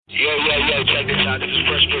Check this out. This is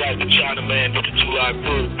Fresh Put Out the China Man with the 2 Live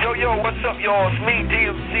Crew. Yo, what's up, y'all? It's me,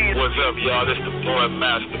 DMC. What's up, y'all? This the boy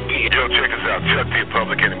Master B. Yo, check us out. Chuck the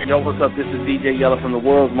Public Enemy. Yo, what's up? This is DJ Yella from the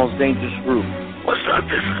world's most dangerous group. What's up?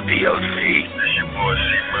 This is DLC. This your boy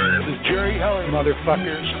C-Murder. This is Jerry Heller,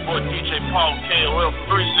 motherfuckers. It's your boy DJ Paul KOL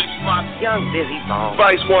 365. Young Busy Bone.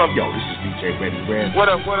 Vice One. Yo, this is DJ Ready Red.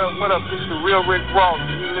 What up? This is the real Rick Ross.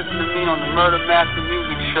 You listen to me on the Murder Master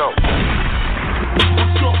Music Show.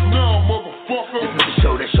 What's up now, motherfucker? This is the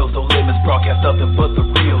show that shows no limits, broadcast nothing but the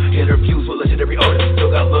real. Interviews with legendary artists,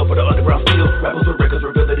 still got love for the underground feel. Rappers with records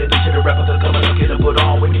revealing the shit, the rappers are coming up, get them put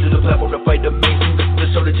on. When you do the platform to fight the mainstream, this is the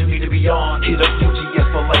show that you need to be on. Hit up UGS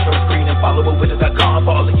for life on the screen and follow up with.com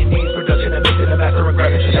for all of your needs. Production and mixing and mastering,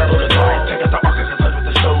 graphics and download the song. Check out the archives and hundreds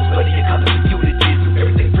of shows, plenty of content for you to get.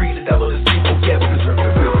 Everything free to download and stream. Oh yeah, we deserve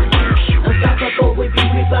the real. Unstoppable with you,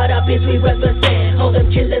 we brought our biz, we represent. Hold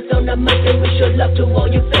them killers on the mic and we show love to all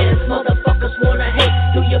you fans. Motherfuckers wanna hate,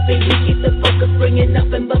 do your thing, we keep the focus. Bringing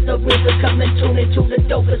up and bust the rhythm, come and tune into the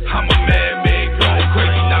dopest. I'm a man-made going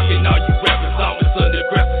crazy, knocking all you rappers off. It's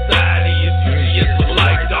underground society, it's UGS for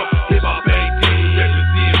life, dog. Hip-hop AD,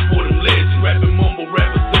 represent for them legends. Rapping mumble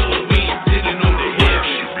rappers, so we ain't sitting on the hill.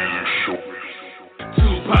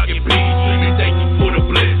 Tupac and Biggie, thank you for the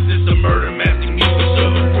blessings. It's the Murder Master Music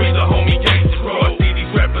Show. Free the homie gangsta crow. I see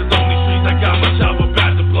these rappers on the streets, I got my chopper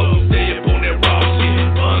about to blow. Stay up on that raw shit,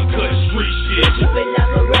 uncut street shit. Keep it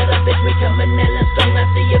like a rather, bitch, we coming hella strong. I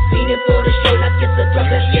see you feeding for the show like it's a drug,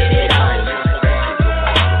 let's get it on.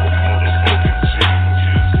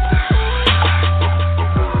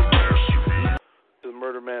 The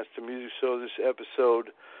Murder Master Music Show, this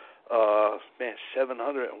episode,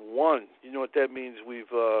 701. You know what that means? We've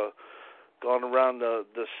gone around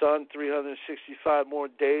the sun 365 more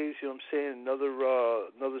days. You know what I'm saying?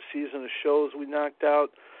 Another season of shows we knocked out.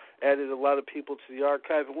 Added a lot of people to the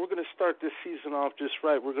archive, and we're going to start this season off just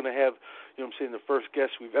right. We're going to have, you know what I'm saying, the first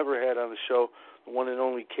guest we've ever had on the show, the one and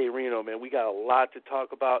only K-Rino, man. We got a lot to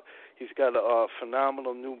talk about. He's got a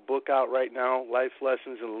phenomenal new book out right now, Life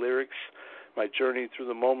Lessons and Lyrics, My Journey Through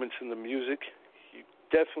the Moments in the Music. You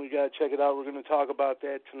definitely got to check it out. We're going to talk about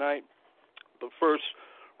that tonight. But first,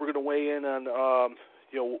 we're going to weigh in on,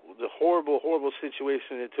 the horrible, horrible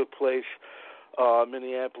situation that took place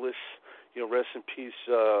Minneapolis. Rest in peace,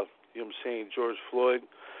 George Floyd,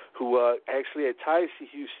 who actually had ties to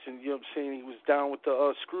Houston. He was down with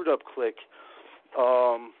the Screwed Up Clique.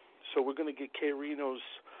 So we're going to get K-Rino's,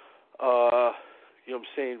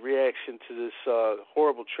 reaction to this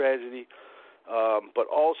horrible tragedy. But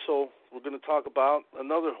also, we're going to talk about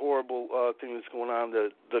another horrible thing that's going on,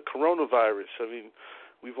 the coronavirus. I mean,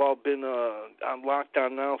 we've all been on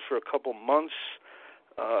lockdown now for a couple months.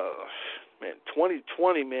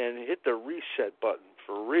 2020, man, hit the reset button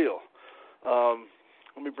for real.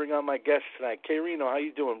 Let me bring on my guest tonight. K-Rino, how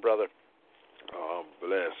you doing, brother? I'm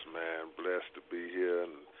blessed, man. Blessed to be here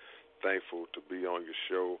and thankful to be on your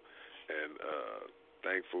show and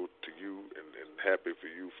thankful to you and happy for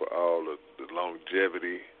you for all of the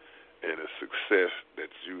longevity and the success that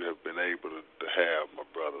you have been able to have, my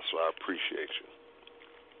brother. So I appreciate you.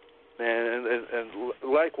 Man, and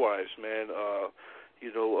likewise, man.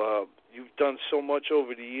 You've done so much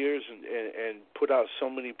over the years and put out so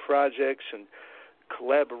many projects and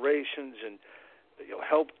collaborations and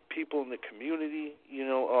helped people in the community.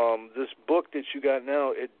 This book that you got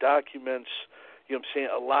now, it documents,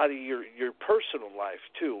 a lot of your personal life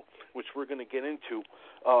too, which we're going to get into.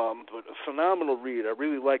 But a phenomenal read. I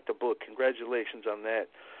really like the book. Congratulations on that.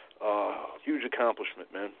 Huge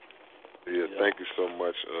accomplishment, man. Yeah, thank you so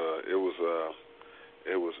much. It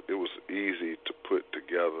was easy to put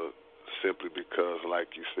together simply because,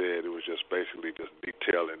 like you said, it was just basically just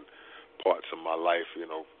detailing parts of my life,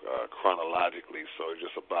 chronologically. So it's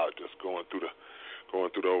just about just going through the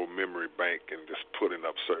old memory bank and just putting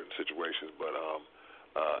up certain situations. But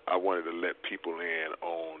I wanted to let people in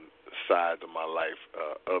on sides of my life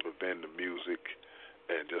other than the music,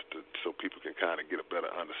 and so people can kind of get a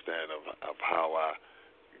better understanding of how I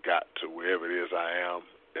got to wherever it is I am,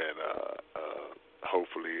 and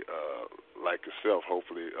hopefully, like yourself,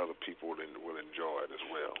 hopefully other people will enjoy it as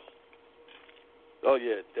well. Oh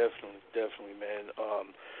yeah, definitely, man. A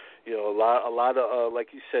lot of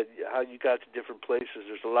like you said, how you got to different places.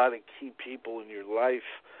 There's a lot of key people in your life,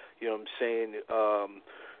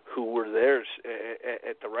 who were there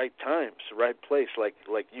at the right times, the right place, like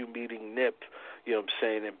you meeting Nip,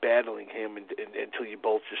 and battling him until you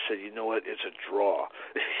both just said, you know what, it's a draw.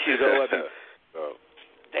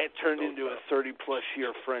 That turned into a 30-plus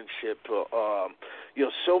year friendship.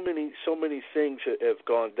 So many things have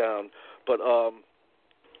gone down. But,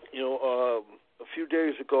 a few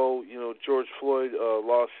days ago, George Floyd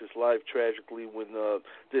lost his life tragically when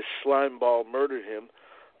this slimeball murdered him.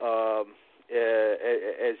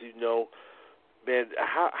 As you know, man,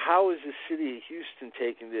 how is the city of Houston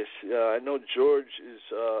taking this? I know George is,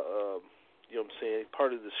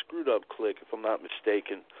 part of the screwed up clique, if I'm not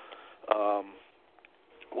mistaken.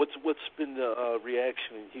 What's been the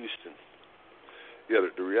reaction in Houston? Yeah,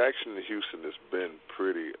 the reaction in Houston has been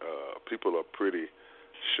pretty. People are pretty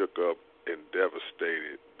shook up and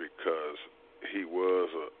devastated because he was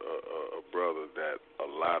a brother that a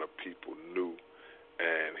lot of people knew,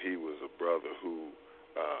 and he was a brother who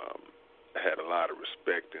had a lot of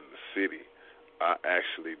respect in the city. I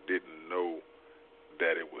actually didn't know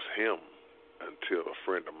that it was him until a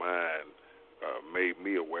friend of mine made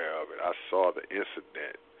me aware of it. I saw the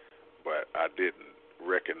incident, but I didn't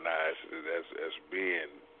recognize it as being,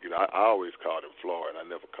 I always called him Floyd. I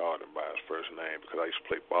never called him by his first name because I used to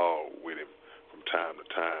play ball with him from time to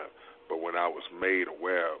time. But when I was made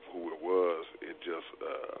aware of who it was, it just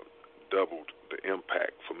doubled the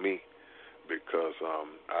impact for me because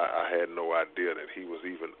I had no idea that he was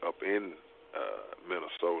even up in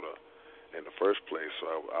Minnesota in the first place.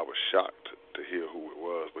 So I was shocked to hear who it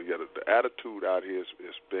was. But yeah, the attitude out here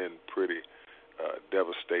has been pretty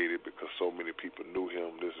devastated because so many people knew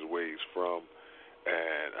him. This is where he's from.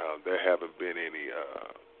 And there haven't been any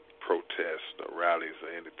protests or rallies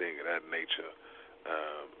or anything of that nature.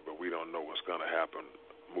 But we don't know what's going to happen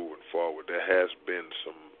moving forward. There has been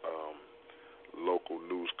some local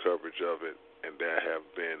news coverage of it, and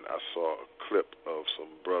I saw a clip of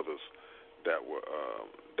some brothers that were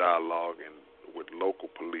dialoguing with local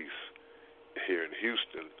police here in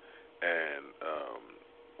Houston, and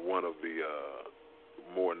one of the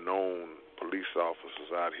more known police officers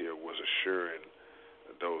out here was assuring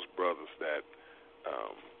those brothers that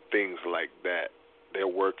things like that, they're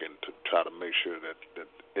working to try to make sure that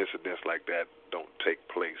incidents like that don't take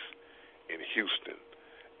place in Houston.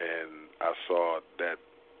 And I saw that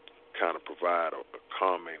kind of provide a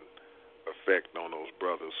calming effect on those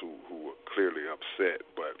brothers who were clearly upset.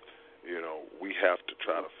 But, we have to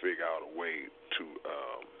try to figure out a way to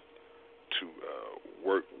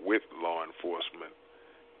work with law enforcement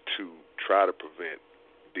to try to prevent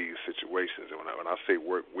these situations. And when I say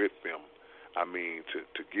work with them, I mean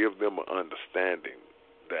to give them an understanding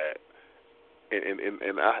that,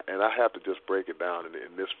 and I have to just break it down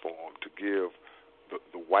in this form, to give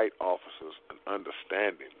the white officers an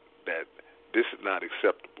understanding that this is not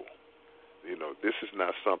acceptable. This is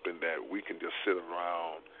not something that we can just sit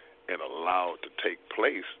around and allow it to take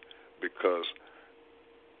place because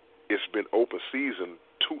it's been open season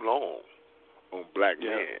too long on black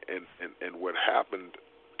men. And what happened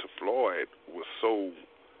to Floyd was so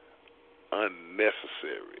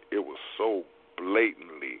unnecessary. It was so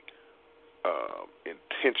blatantly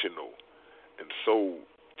intentional and so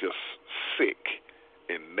just sick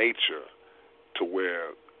in nature to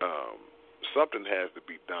where something has to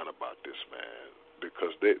be done about this, man,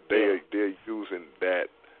 because they're using that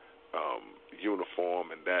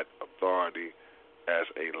uniform and that authority as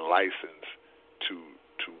a license to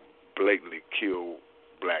blatantly kill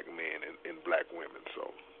black men and black women.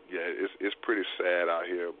 So yeah, it's pretty sad out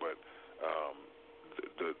here, but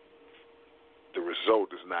the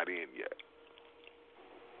result is not in yet.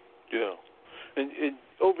 Yeah, and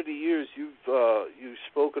over the years you've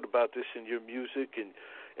spoken about this in your music and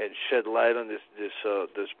shed light on this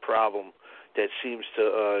problem that seems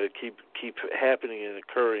to keep happening and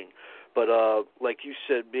occurring. But like you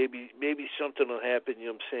said, maybe something will happen,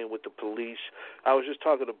 with the police. I was just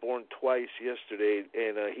talking to Born Twice yesterday,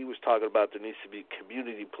 and he was talking about there needs to be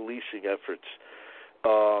community policing efforts.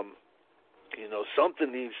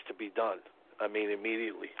 Something needs to be done. I mean,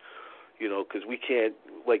 immediately. Because we can't,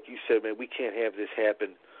 like you said, man, we can't have this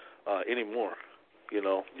happen anymore. Yeah,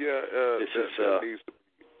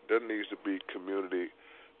 there needs to be community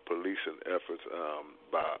policing efforts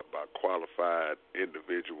by qualified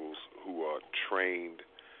individuals who are trained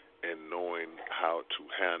in knowing how to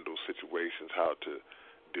handle situations, how to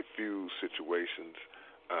diffuse situations.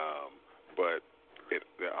 But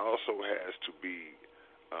there also has to be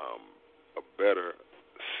a better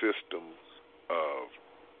system of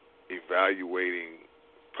evaluating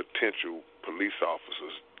potential police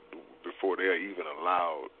officers before they're even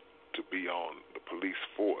allowed to be on the police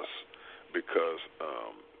force, because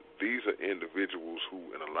these are individuals who,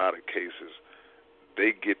 in a lot of cases,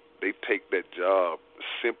 they take that job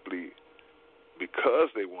simply because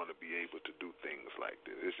they want to be able to do things like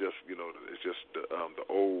this. It's just the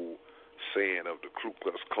old saying of the Ku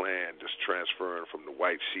Klux Klan just transferring from the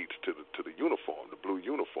white sheets to the uniform, the blue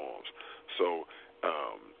uniforms. So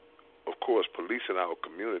of course, policing our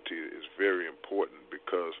community is very important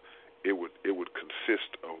because it would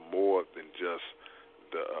consist of more than just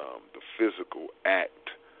the physical act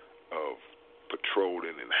of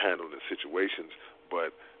patrolling and handling situations,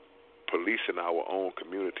 but policing our own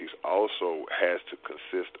communities also has to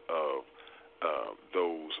consist of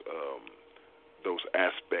those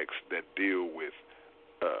aspects that deal with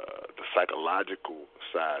the psychological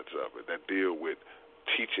sides of it, that deal with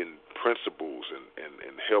teaching principles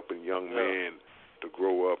and helping young men to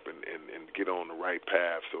grow up and get on the right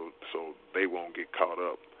path so they won't get caught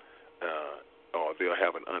up or they'll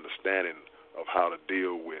have an understanding of how to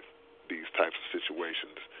deal with these types of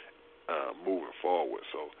situations moving forward.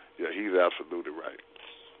 So, yeah, he's absolutely right.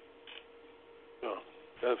 Yeah,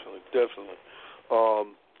 definitely.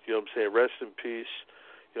 You know what I'm saying? Rest in peace.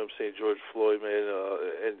 You know what I'm saying? George Floyd, man,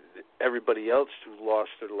 and everybody else who lost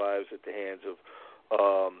their lives at the hands of, you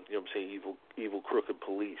know what I'm saying, evil, crooked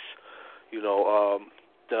police. You know,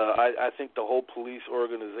 I think the whole police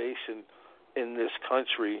organization in this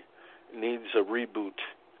country needs a reboot,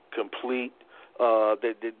 complete.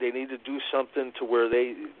 They need to do something to where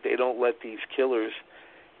they don't let these killers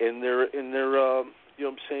in their you know what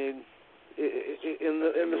I'm saying, in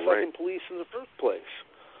the fucking police in the first place.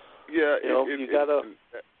 Yeah, you know, you gotta.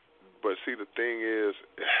 But see, the thing is,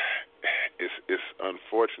 it's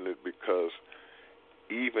unfortunate because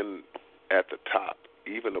even at the top,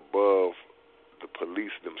 even above the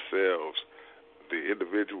police themselves, the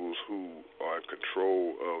individuals who are in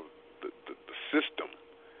control of the system,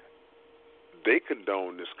 they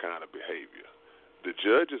condone this kind of behavior. The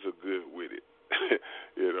judges are good with it.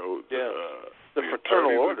 You know, the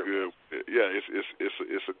fraternal order.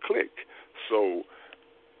 It's a clique. So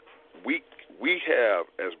we have,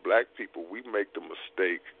 as black people, we make the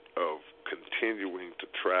mistake of continuing to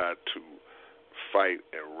try to fight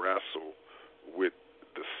and wrestle with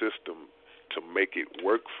the system to make it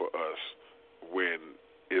work for us when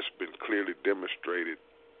it's been clearly demonstrated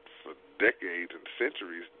for decades and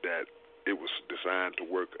centuries that it was designed to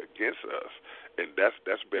work against us. And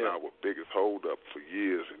that's been our biggest holdup for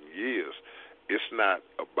years and years. It's not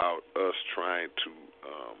about us trying to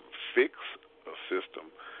fix a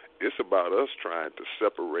system. It's about us trying to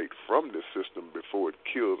separate from this system before it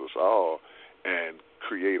kills us all and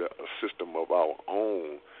create a system of our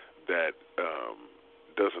own that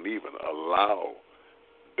doesn't even allow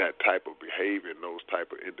that type of behavior and those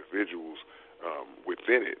type of individuals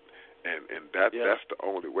within it. And that's the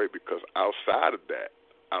only way, because outside of that,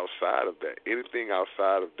 anything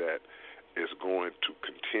outside of that is going to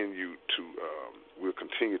continue to, we'll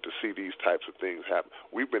continue to see these types of things happen.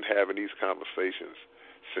 We've been having these conversations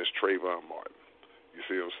since Trayvon Martin. You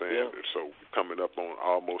see what I'm saying? Yeah. So coming up on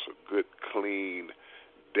almost a good, clean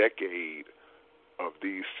decade of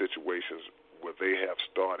these situations where they have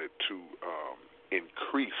started to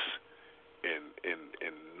increase in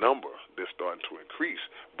number. They're starting to increase.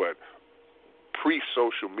 But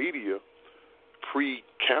pre-social media,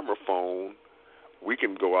 pre-camera phone, we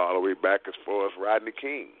can go all the way back as far as Rodney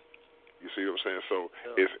King. You see what I'm saying? So,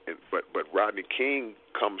 but Rodney King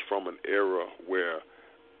comes from an era where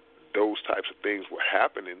those types of things were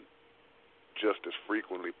happening just as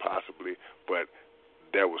frequently, possibly, but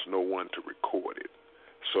there was no one to record it.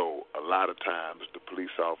 So a lot of times the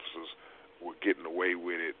police officers were getting away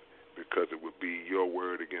with it because it would be your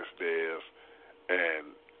word against theirs,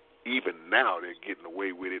 and even now they're getting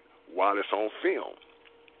away with it while it's on film.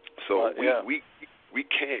 So we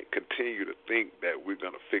can't continue to think that we're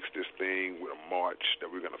going to fix this thing with a march, that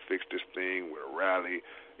we're going to fix this thing with a rally,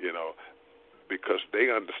 you know, because they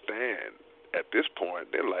understand at this point,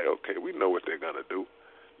 they're like, okay, we know what they're going to do.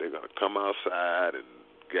 They're going to come outside and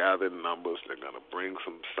gather numbers. They're going to bring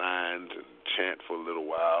some signs and chant for a little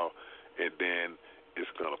while, and then it's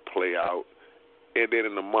going to play out. And then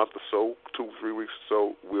in a month or so, 2-3 weeks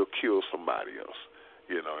or so, we'll kill somebody else,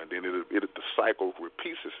 you know, and then the cycle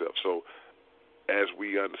repeats itself. So as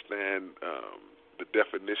we understand the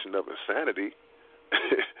definition of insanity,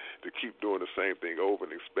 to keep doing the same thing over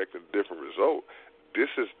and expecting a different result, this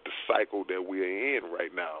is the cycle that we are in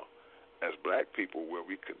right now as black people, where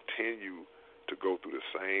we continue to go through the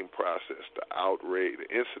same process, the outrage, the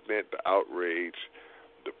incident, the outrage,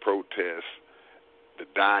 the protest, the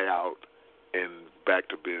die out, and back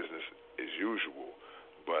to business as usual.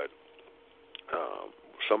 But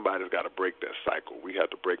somebody's got to break that cycle. We have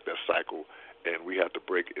to break that cycle, and we have to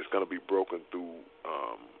break. It's going to be broken through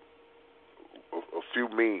a few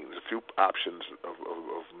means, a few options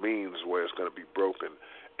of means where it's going to be broken,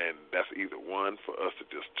 and that's either one, for us to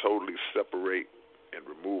just totally separate and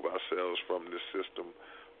remove ourselves from this system,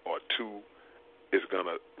 or two, is going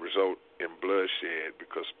to result in bloodshed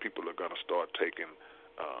because people are going to start taking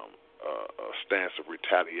a stance of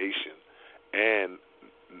retaliation, and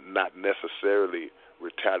not necessarily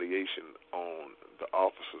retaliation on the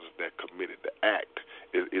officers that committed the act.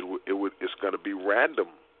 It's going to be random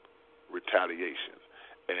retaliation,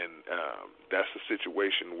 and that's a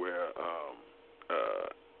situation where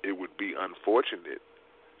it would be unfortunate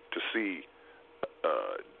to see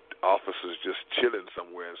officers just chilling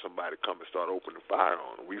somewhere and somebody come and start opening fire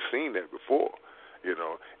on them. We've seen that before,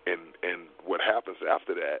 and what happens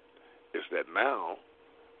after that is that now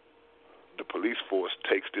the police force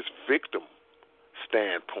takes this victim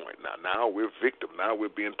standpoint. Now we're victim. Now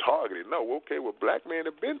we're being targeted. No, okay, well, black men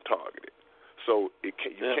have been targeted. So you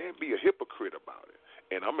can't be a hypocrite about it.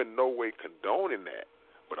 And I'm in no way condoning that,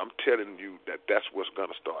 but I'm telling you that that's what's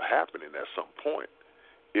going to start happening at some point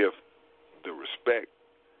if the respect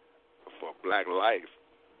for black life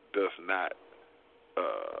does not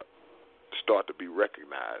start to be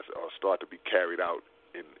recognized or start to be carried out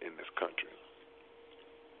in this country.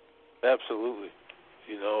 Absolutely.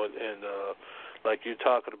 And like you're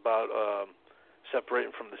talking about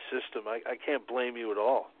separating from the system, I can't blame you at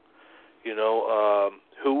all.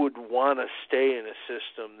 Who would want to stay in a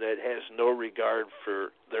system that has no regard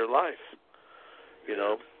for their life?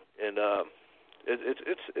 And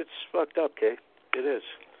it's fucked up, Kay. It is.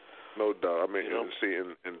 No doubt. I mean, see,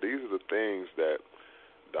 and these are the things that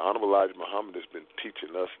the Honorable Elijah Muhammad has been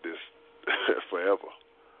teaching us this forever,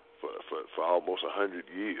 for almost 100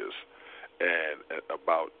 years, and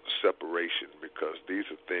about separation, because these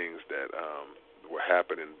are things that were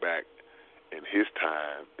happening back in his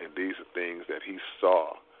time, and these are things that he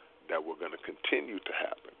saw that were going to continue to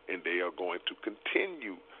happen, and they are going to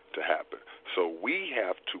continue to happen. So we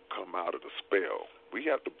have to come out of the spell. We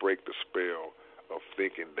have to break the spell of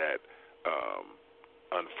thinking that,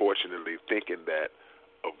 unfortunately, thinking that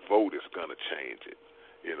a vote is going to change it.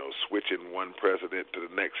 Switching one president to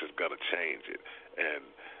the next is going to change it. And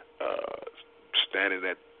standing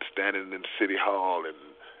in City Hall and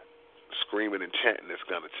screaming and chanting is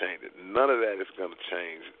going to change it. None of that is going to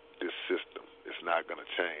change this system. It's not going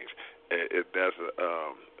to change. There's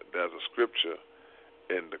a scripture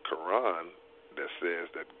in the Quran that says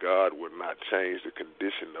that God would not change the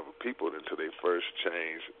condition of a people until they first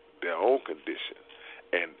change their own condition.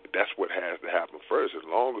 And that's what has to happen first. As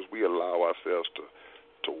long as we allow ourselves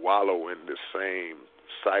to wallow in the same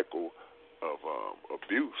cycle of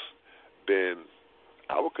abuse, then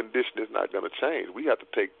our condition is not going to change. We have to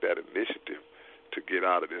take that initiative to get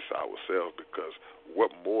out of this ourselves, because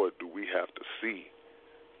what more do we have to see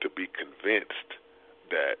to be convinced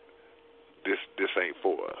that this ain't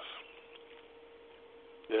for us?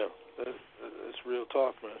 Yeah, that's real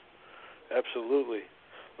talk, man. Absolutely.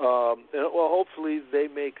 Well, hopefully they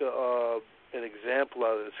make an example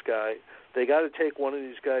out of this guy. They got to take one of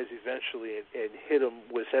these guys eventually and hit him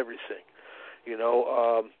with everything.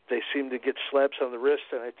 They seem to get slaps on the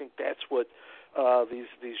wrist, and I think that's what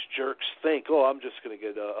these jerks think. Oh, I'm just going to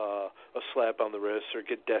get a slap on the wrist or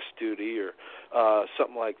get death duty or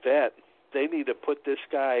something like that. They need to put this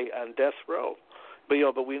guy on death row.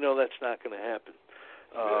 But we know that's not going to happen.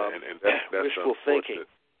 And that's wishful thinking.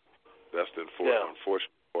 That's the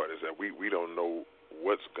unfortunate part, is that we don't know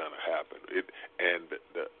what's going to happen. And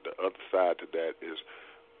the other side to that is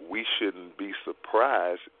we shouldn't be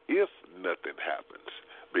surprised if nothing happens,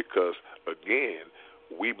 because, again,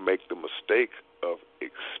 we make the mistake of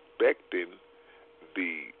expecting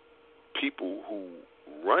the people who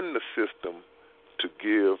run the system to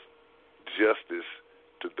give justice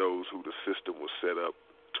to those who the system was set up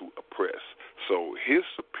to oppress. So his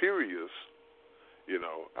superiors,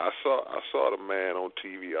 I saw the man on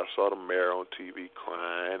TV, I saw the mayor on TV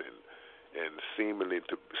crying and seeming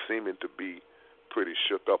to be pretty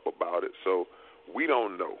shook up about it. So we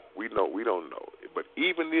don't know. We don't know. But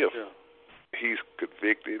even if he's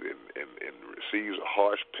convicted and receives a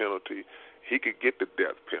harsh penalty, he could get the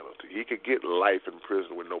death penalty. He could get life in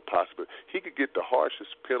prison with no possibility. He could get the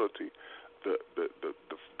harshest penalty.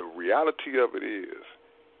 The reality of it is,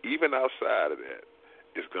 even outside of that,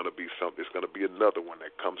 it's going to be something. It's going to be another one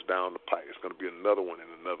that comes down the pipe. It's going to be another one in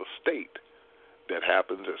another state that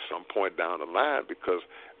happens at some point down the line, because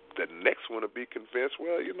the next one will be convinced,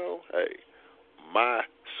 well, hey, my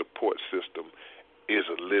support system is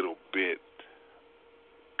a little bit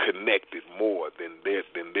connected more than theirs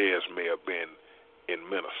may have been in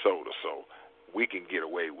Minnesota, so we can get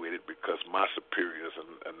away with it because my superiors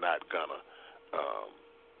are not gonna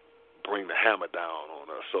bring the hammer down on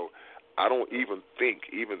us. So I don't even think,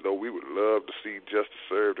 even though we would love to see justice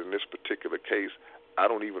served in this particular case, I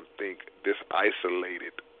don't even think this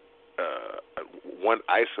isolated one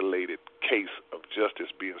isolated case of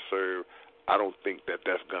justice being served, I don't think that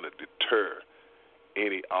that's going to deter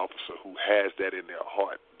any officer who has that in their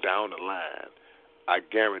heart down the line. I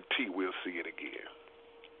guarantee we'll see it again.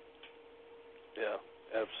 Yeah,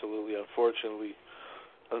 absolutely. Unfortunately,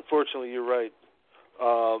 you're right.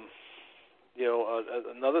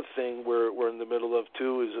 Another thing we're in the middle of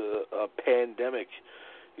too is a pandemic.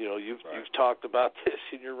 You've talked about this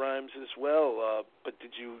in your rhymes as well. But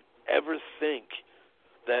did you ever think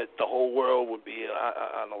that the whole world would be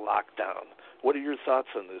on a lockdown? What are your thoughts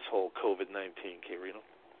on this whole COVID-19, K-Rino?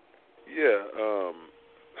 Yeah.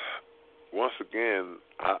 Once again,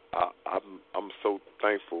 I'm so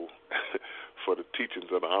thankful for the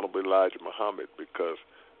teachings of the Honorable Elijah Muhammad, because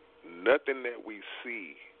nothing that we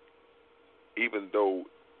see, even though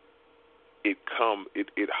it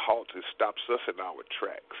halts, it stops us in our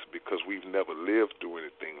tracks, because we've never lived through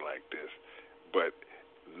anything like this. But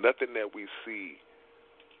nothing that we see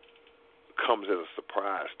comes as a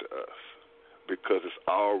surprise to us, because it's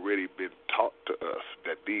already been taught to us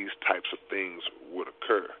that these types of things would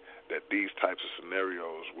occur, that these types of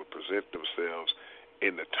scenarios would present themselves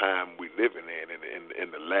in the time we're living in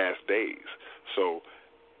the last days. So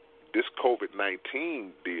this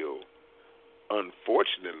COVID-19 deal,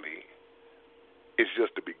 unfortunately, is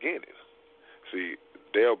just the beginning. See,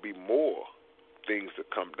 there'll be more things that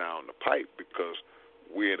come down the pipe, because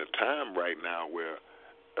we're in a time right now where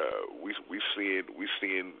we're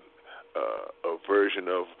seeing a version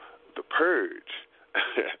of the purge,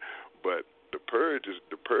 but the purge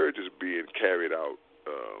is being carried out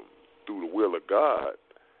through the will of God,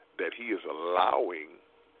 that He is allowing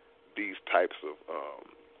these types of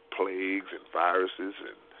plagues and viruses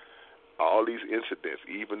and all these incidents,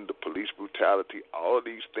 even the police brutality, all of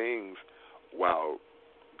these things, while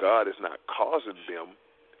God is not causing them,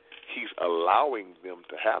 He's allowing them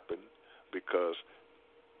to happen, because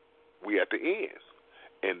we're at the end.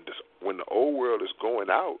 And when the old world is going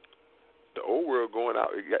out,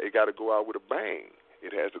 it got to go out with a bang.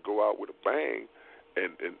 It has to go out with a bang,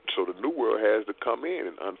 and so the new world has to come in.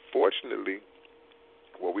 And unfortunately,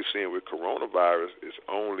 what we're seeing with coronavirus is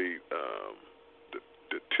only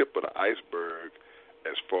the tip of the iceberg,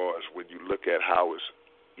 as far as when you look at how it's,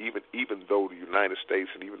 even though the United States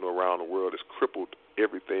and even around the world has crippled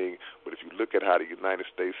everything, but if you look at how the United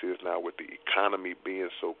States is now, with the economy being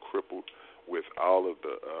so crippled, with all of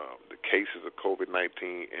the cases of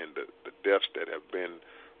COVID-19 and the deaths that have been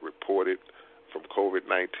reported from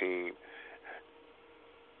COVID-19,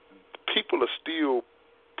 people are still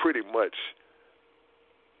pretty much,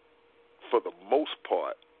 for the most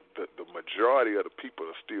part, the majority of the people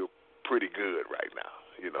are still pretty good right now.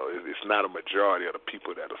 It's not a majority of the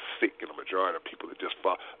people that are sick, and a majority of people that just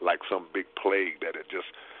fall like some big plague that had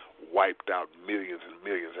just wiped out millions and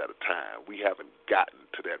millions at a time. We haven't gotten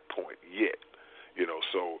to that point yet.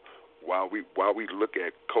 So while we look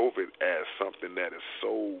at COVID as something that is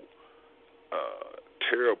so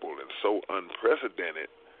terrible and so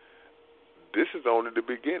unprecedented, this is only the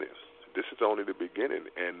beginning. This is only the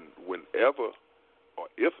beginning, and whenever or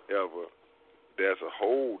if ever there's a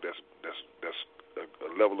hold, that's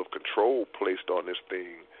a level of control placed on this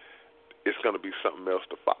thing, it's going to be something else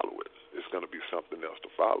to follow it. It's going to be something else to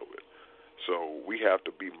follow it. So we have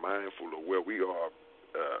to be mindful of where we are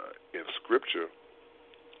in Scripture,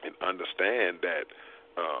 and understand that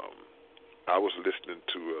I was listening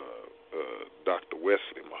to Dr.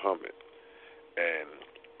 Wesley Muhammad, and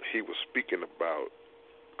he was speaking about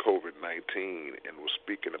COVID-19 and was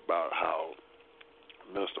speaking about how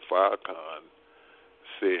Minister Farrakhan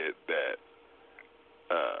said that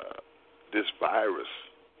this virus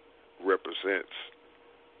represents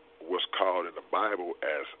what's called in the Bible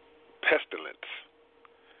as pestilence.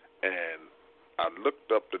 And I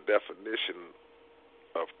looked up the definition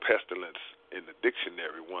of pestilence in the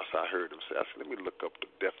dictionary once I heard him say. I said, let me look up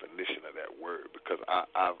the definition of that word, because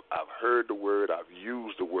I've heard the word, I've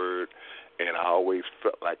used the word, and I always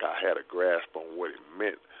felt like I had a grasp on what it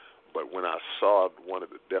meant. But when I saw one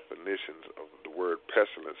of the definitions of the word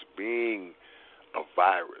pestilence being a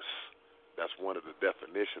virus, that's one of the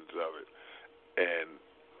definitions of it. And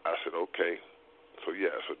I said, okay, so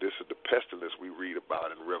this is the pestilence we read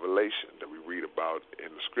about in Revelation, that we read about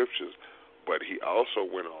in the Scriptures. But he also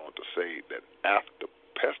went on to say that after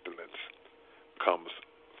pestilence comes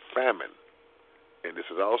famine. And this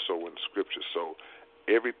is also in the Scripture. So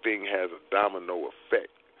everything has a domino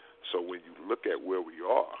effect. So when you look at where we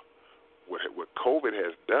are, what COVID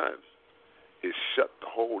has done is shut the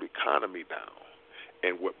whole economy down.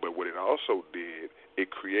 But what it also did, it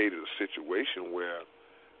created a situation where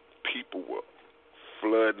people were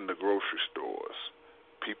flooding the grocery stores.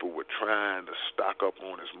 people were trying to stock up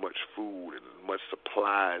on as much food and as much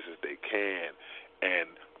supplies as they can. And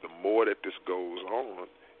the more that this goes on,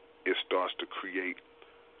 it starts to create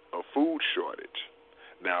a food shortage.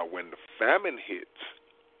 Now, when the famine hits,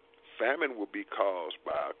 famine will be caused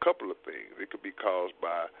by a couple of things. It could be caused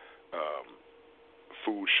by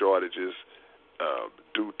food shortages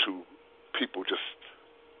due to people just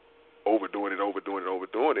overdoing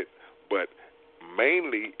it. But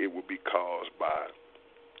mainly it will be caused by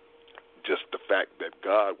just the fact that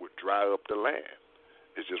God would dry up the land.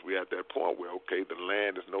 It's just we're at that point where, okay, the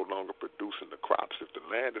land is no longer producing the crops. If the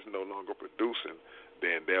land is no longer producing,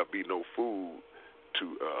 then there'll be no food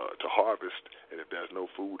to harvest. And if there's no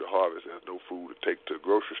food to harvest, there's no food to take to a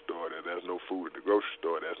grocery store. And there's no food in the grocery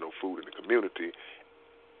store, there's no food in the community.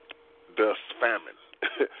 Thus, famine.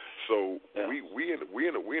 So we in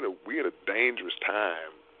a dangerous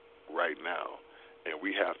time right now, and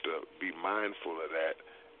we have to be mindful of that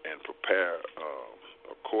and prepare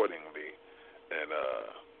accordingly. And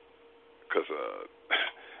because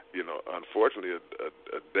unfortunately,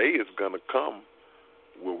 a day is gonna come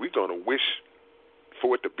where we're gonna wish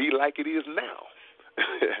for it to be like it is now,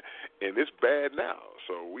 and it's bad now.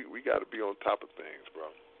 So we got to be on top of things, bro.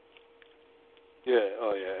 Yeah,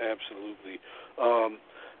 absolutely.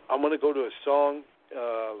 I'm going to go to a song.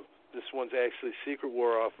 This one's actually Secret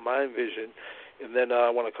War off Mind Vision, and then I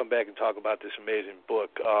want to come back and talk about this amazing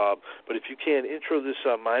book. But if you can, intro this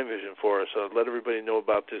Mind Vision for us. Let everybody know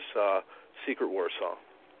about this Secret War song.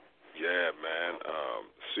 Yeah, man.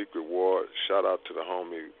 Secret War, shout out to the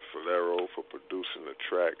homie Falero for producing the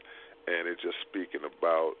track, and it's just speaking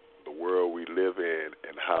about the world we live in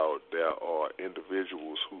and how there are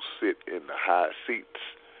individuals who sit in the high seats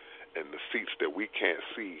and the seats that we can't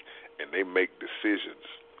see, and they make decisions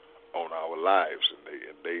on our lives, and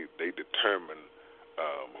they determine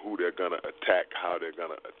who they're going to attack, how they're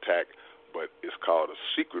going to attack. But it's called a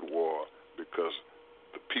secret war because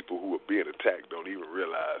the people who are being attacked don't even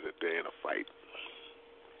realize that they're in a fight.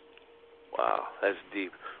 Wow, that's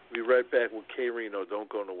deep. We'll be right back with K-Rino. Don't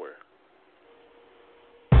go nowhere.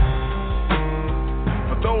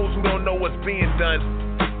 Those who don't know what's being done,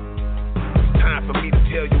 it's time for me to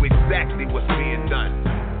tell you exactly what's being done.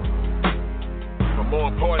 But more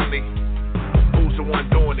importantly, who's the one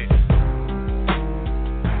doing it?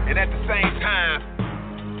 And at the same time,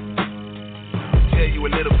 tell you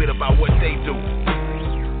a little bit about what they do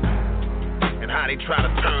and how they try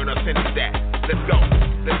to turn us into that. Let's go.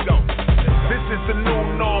 This is the new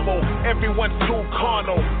normal. Everyone's too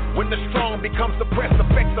carnal. When the strong become suppressed,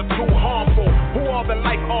 effects are too harmful. Who are the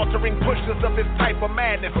life-altering pushers of this type of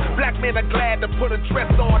madness? Black men are glad to put a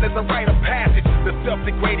dress on as a rite of passage. The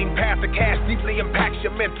self-degrading path to cash deeply impacts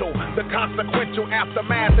your mental. The consequential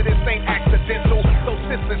aftermath of this ain't accidental. So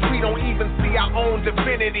sisters, we don't even see our own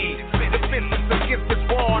divinity. Defenses against this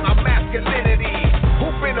war on our masculinity.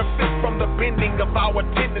 Who benefits from the bending of our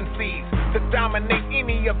tendencies to dominate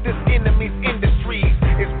any of this enemy's industries?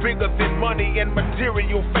 It's bigger than money and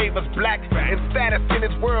material favors black and status in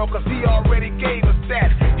his world, cause he already gave us that.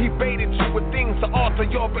 He baited you with things to alter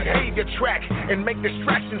your behavior track and make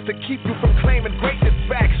distractions to keep you from claiming greatness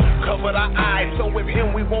back. Covered our eyes so with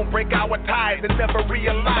him we won't break our ties and never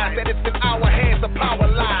realize that it's in our hands the power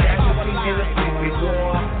lies.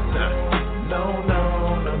 No.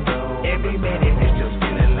 Every minute it's just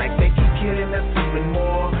feeling like they keep killing us even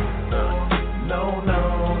more. No.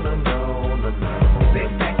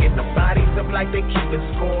 They're backing the bodies up like they keeping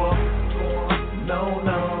score. No.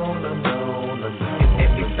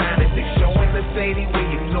 Every sign that they're showing the shady we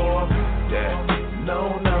ignore. Yeah.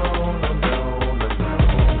 No.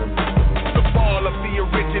 The fall of the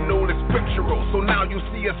original is scriptural, so now you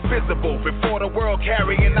see us visible before the world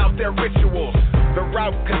carrying out their rituals. The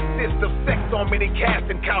route consists of sex on many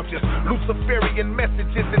casting couches, Luciferian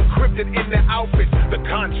messages encrypted in their outfits. The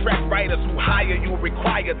contract writers who hire you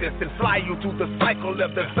require this and fly you through the cycle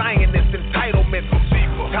of the Zionist entitlement.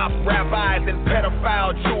 Top rabbis and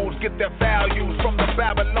pedophile Jews get their values from the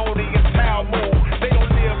Babylonian Talmud. They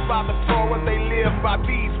don't live by the Torah, they live by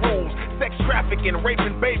these rules. Sex trafficking,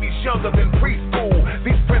 raping babies younger than preschool.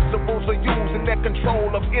 These principles are used in their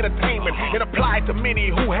control of entertainment and applied to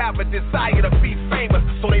many who have a desire to be famous.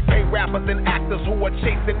 So they pay rappers and actors who are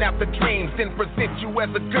chasing after dreams, then present you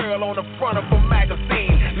as a girl on the front of a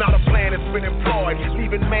magazine. Now the plan has been employed,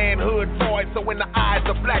 leaving manhood void. So in the eyes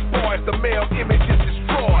of black boys, the male image is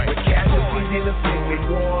destroyed. The casualties in a secret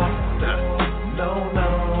war. No.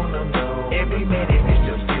 Every minute it's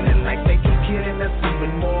just feeling like they keep killing us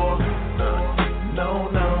even more. No.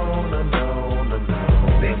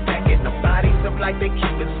 They're backing the bodies up like they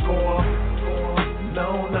keeping score.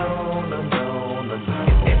 No.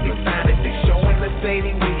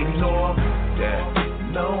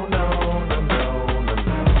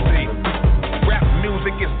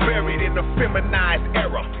 feminized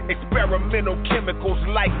era. Experimental chemicals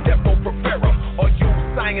like Depo-Provera are used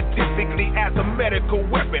scientifically as a medical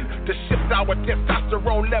weapon to shift our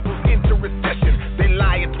testosterone levels into recession. They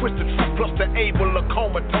lie and twist the truth plus they're able to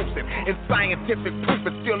comatose it. And scientific proof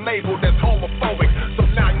is still labeled as homophobic. So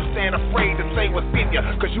now you stand afraid to say what's in ya,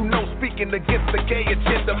 cause you know speaking against the gay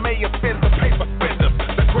agenda may offend the paper spenders.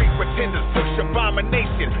 The great pretenders push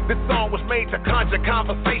abomination. This song was made to conjure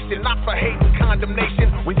conversation, not for hate and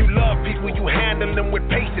condemnation. When you love people, you handle them with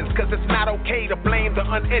patience, cause it's not okay to blame the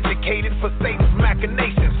uneducated for Satan's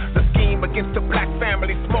machinations. The scheme against the black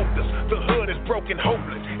family smoked us. The hood is broken,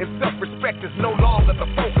 hopeless, and self-respect is no longer the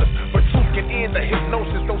focus. But truth can end the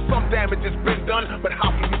hypnosis, though some damage has been done. But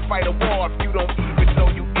how can you fight a war if you don't even know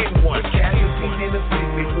you in one? Casualties in a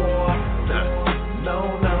secret war. No,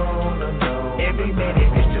 no, no, no. Every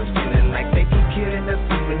minute it's just feeling like they keep killing us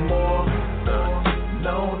even more.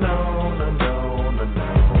 No, no, no, no, no, no.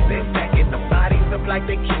 They're stacking the bodies up like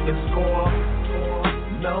they keeping score.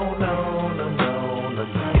 No, no, no, no, no,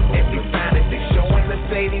 no. Every sign that they showing the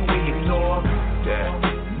Sadie we ignore. Yeah.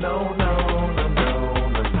 No, no, no, no, no,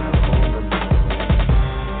 no, no, no.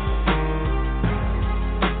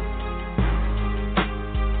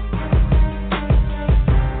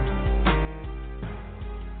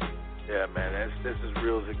 Yeah, man, this is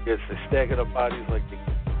real as it gets. They're stacking up bodies like they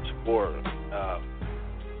score.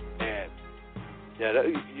 Man, yeah,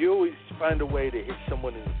 you always find a way to hit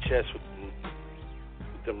someone in the chest with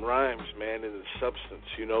them rhymes, man, and the substance.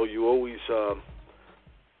 You know, you always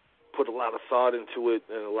put a lot of thought into it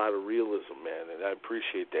and a lot of realism, man, and I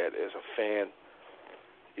appreciate that as a fan,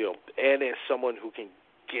 you know, and as someone who can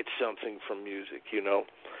get something from music, you know.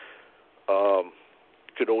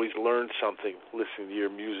 Could always learn something listening to your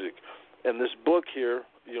music. And this book here,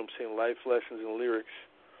 you know what I'm saying, Life Lessons and Lyrics,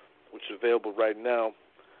 which is available right now,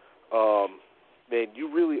 man,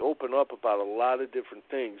 you really open up about a lot of different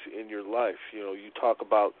things in your life. You know, you talk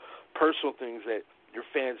about personal things that your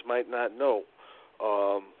fans might not know,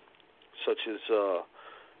 such as,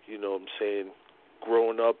 you know what I'm saying,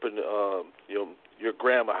 growing up and, you know, your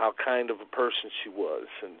grandma, how kind of a person she was,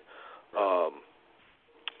 and,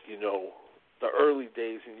 you know, the early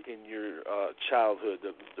days in your childhood,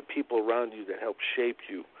 the people around you that helped shape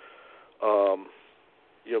you.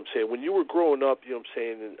 You know what I'm saying? When you were growing up, you know what I'm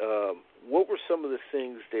saying, what were some of the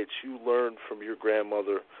things that you learned from your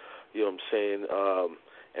grandmother, you know what I'm saying,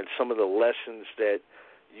 and some of the lessons that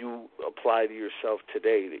you apply to yourself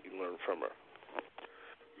today that you learned from her?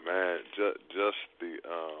 Man, just the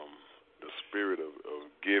spirit of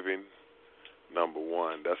giving. Number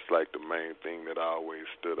one, that's like the main thing that always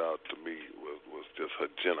stood out to me was just her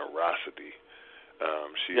generosity.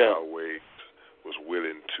 She always was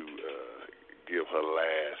willing to give her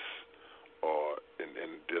last,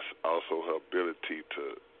 and just also her ability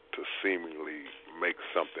to seemingly make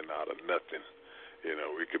something out of nothing. You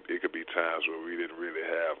know, it could be times where we didn't really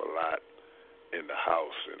have a lot in the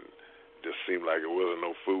house, and just seemed like it wasn't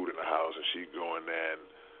no food in the house, and she'd go in there and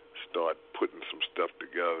start putting some stuff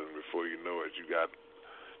together, and before you know it, you got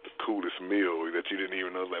the coolest meal that you didn't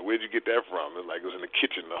even know. It's like, where'd you get that from? It's like it was in the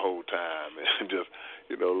kitchen the whole time, and just,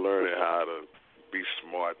 you know, learning how to be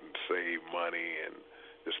smart and save money and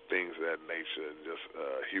just things of that nature, and just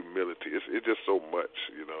humility. It's just so much,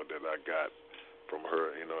 you know, that I got from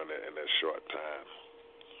her, you know, in that short time.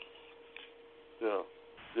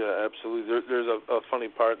 Yeah, absolutely. There's a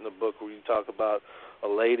funny part in the book where you talk about a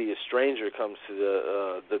stranger comes to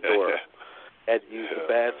the door and use the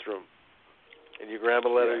bathroom, and your grandma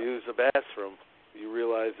let her use the bathroom. You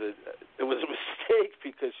realize that it was a mistake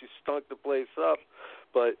because she stunk the place up,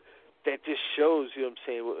 but that just shows, you know what I'm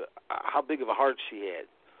saying, how big of a heart she had,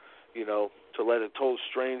 you know, to let a total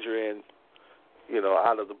stranger in, you know,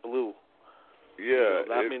 out of the blue. Yeah, you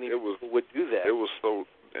know, not many people would do that. It was so,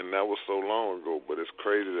 and that was so long ago, but it's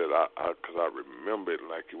crazy that because I remember it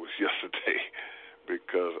like it was yesterday.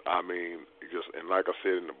 Because, I mean, and like I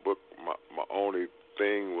said in the book, my only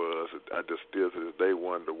thing was, I just still to this day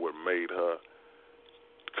wonder what made her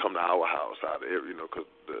come to our house out of it, you know, because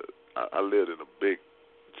I lived in a big,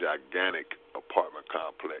 gigantic apartment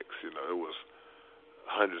complex. You know, it was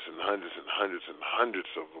hundreds and hundreds and hundreds and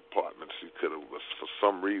hundreds of apartments. For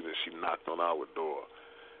some reason, she knocked on our door,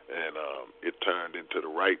 and it turned into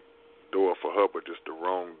the right door for her, but just the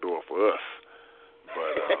wrong door for us.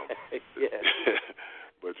 But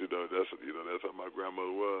but that's how my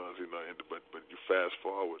grandmother was, you know. But you fast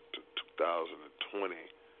forward to 2020,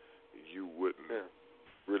 you wouldn't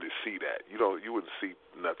really see that. You wouldn't see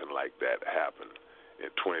nothing like that happen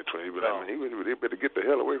in 2020. But I mean, they better get the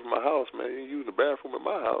hell away from my house, man. You use the bathroom in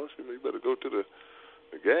my house. You know, you better go to the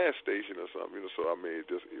a gas station or something. So I mean,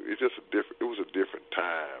 it was a different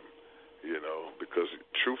time, because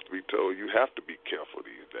truth be told, you have to be careful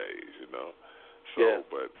these days, So, yeah.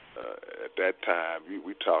 But at that time,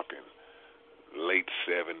 we talking late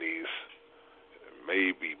 70s,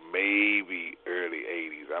 maybe early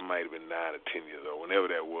 80s. I might have been 9 or 10 years old, whenever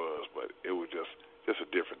that was, but it was just a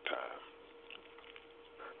different time.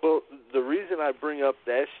 Well, the reason I bring up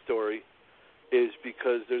that story is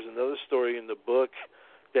because there's another story in the book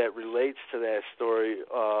that relates to that story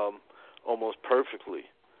almost perfectly.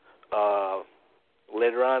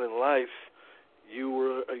 Later on in life,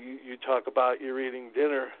 you talk about you're eating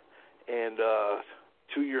dinner, and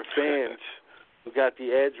to your fans who got the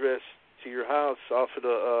address to your house off of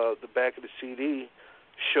the back of the CD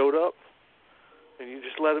showed up, and you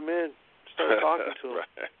just let them in, started talking to them.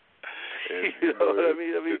 Right. And, you know what I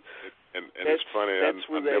mean? And it's funny, I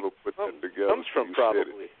never put that together. Comes from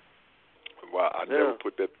probably. Well, I never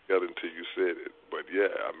put that together until you said it. But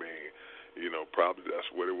yeah, I mean, probably that's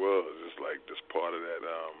what it was. It's like just part of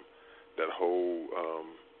that whole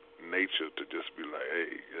nature to just be like,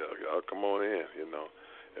 hey, y'all come on in.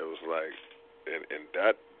 It was like, and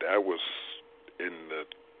that was in the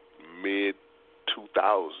mid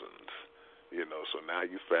 2000s. So now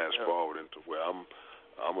you fast forward into where I'm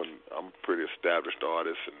a pretty established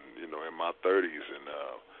artist, and in my 30s, and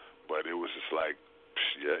but it was just like,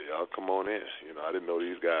 yeah, y'all come on in. I didn't know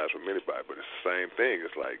these guys from anybody, but it's the same thing.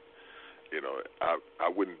 It's like, I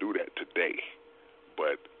wouldn't do that today,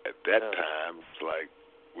 but at that time, it's like,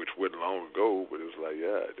 which wasn't long ago, but it was like,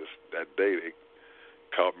 yeah, just that day they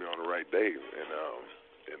caught me on the right day,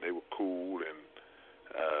 and they were cool, and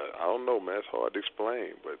I don't know, man, it's hard to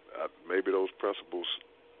explain, but maybe those principles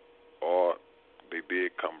they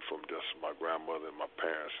did come from just my grandmother and my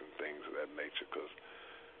parents and things of that nature, because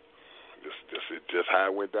just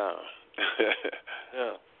how it went down.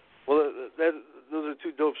 Yeah. Well, those are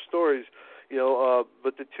two dope stories,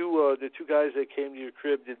 but the two guys that came to your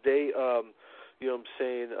crib, did they,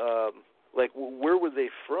 like, where were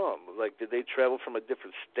they from? Like, did they travel from a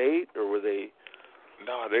different state, or were they?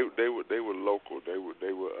 No, they were local. They were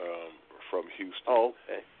from Houston. Oh,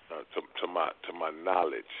 okay. To my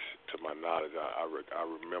knowledge, I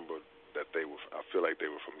remember that they were. I feel like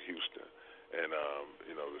they were from Houston, and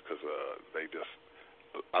because they just.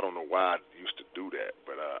 I don't know why I used to do that,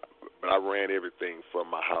 but I ran everything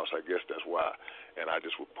from my house. I guess that's why, and I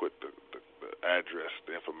just would put the address,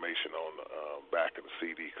 the information on the back of the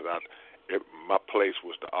CD, because my place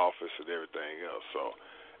was the office and everything else. So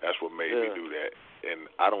that's what made me do that.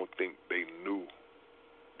 And I don't think they knew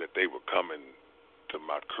that they were coming to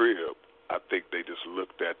my crib. I think they just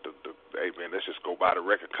looked at the hey man, let's just go by the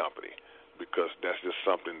record company, because that's just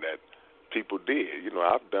something that people did.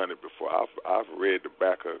 I've done it before. I've read the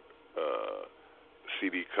back of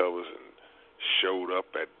CD covers and showed up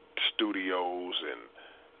at studios and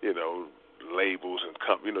labels and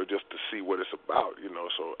just to see what it's about.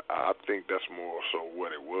 So I think that's more so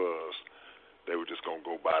what it was. They were just gonna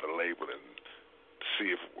go by the label and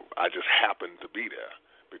see if I just happened to be there,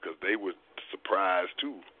 because they were surprised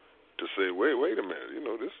too to say, wait a minute,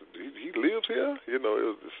 he lives here.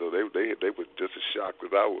 So they were just as shocked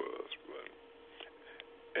as I was.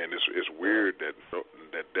 And it's weird that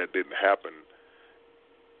didn't happen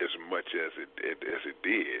as much as it did.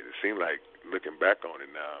 It seemed like, looking back on it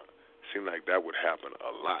now, it seemed like that would happen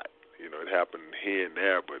a lot. It happened here and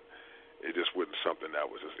there, but it just wasn't something that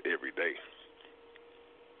was just every day.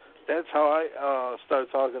 That's how I started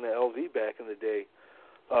talking to LV back in the day.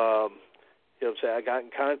 I got in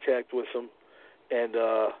contact with him, and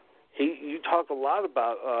you talk a lot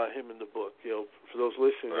about him in the book. For those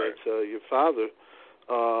listening, right. It's your father.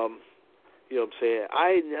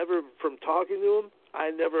 From talking to him, I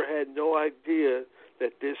never had no idea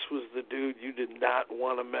that this was the dude you did not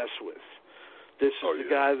want to mess with. This is the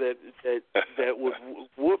guy that would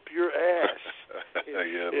whoop your ass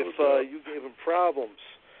if you gave him problems.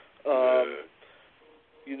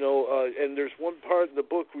 And there's one part in the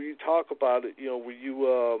book where you talk about it, where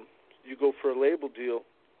you go for a label deal,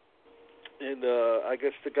 and I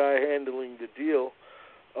guess the guy handling the deal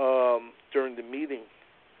during the meeting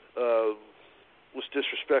was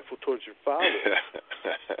disrespectful towards your father.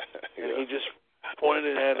 And he just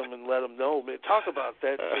pointed at him and let him know. Man, talk about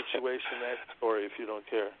that situation, that story, if you don't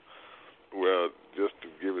care. Well, just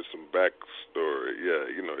to give it some backstory,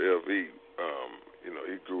 LV,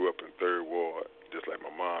 he grew up in Third Ward, just like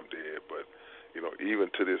my mom did. But,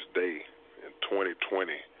 even to this day, in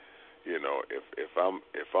 2020, if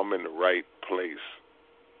I'm in the right place,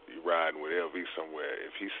 you riding with LV somewhere,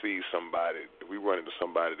 if he sees somebody, if we run into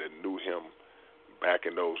somebody that knew him back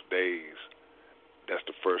in those days, that's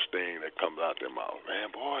the first thing that comes out their mouth.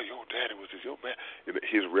 Man, boy, your daddy was just your man.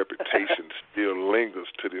 His reputation still lingers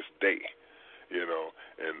to this day, you know,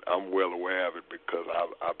 and I'm well aware of it because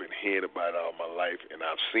I've been hearing about it all my life, and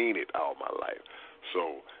I've seen it all my life.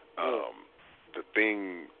 So the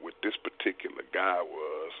thing with this particular guy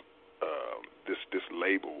was this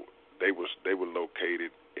label, they were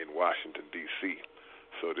located in Washington, D.C.,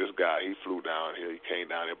 so this guy, he flew down here. He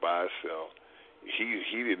came down here by himself.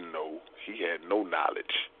 He didn't know. He had no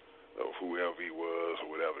knowledge of whoever he was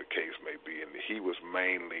or whatever the case may be. And he was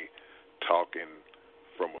mainly talking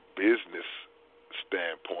from a business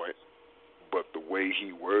standpoint, but the way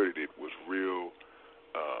he worded it was real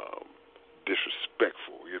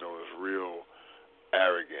disrespectful. You know, it was real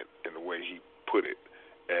arrogant in the way he put it.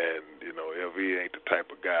 And, you know, LV ain't the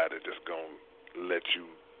type of guy that just going to let you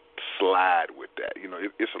slide with that. You know,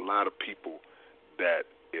 it's a lot of people that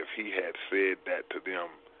if he had said that to them,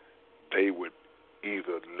 they would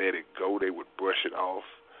either let it go, they would brush it off,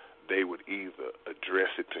 they would either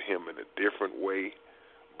address it to him in a different way,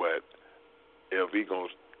 but LV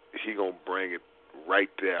he gonna bring it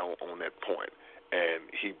right there on that point. And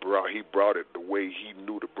he brought it the way he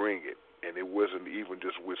knew to bring it, and it wasn't even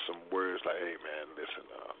just with some words like, hey man, listen,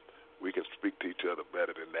 we can speak to each other better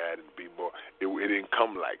than that and be more. It didn't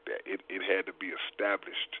come like that. It had to be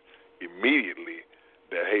established immediately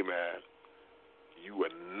that, hey man, you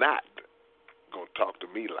are not gonna talk to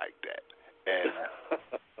me like that.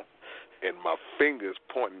 And my fingers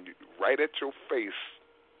pointing right at your face,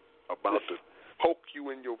 about to poke you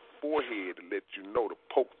in your forehead to let you know, to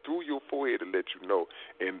poke through your forehead to let you know,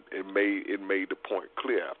 and it made the point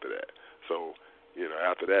clear after that. So, you know,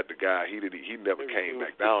 after that, the guy, he never came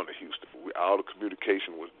back down to Houston. All the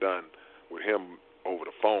communication was done with him over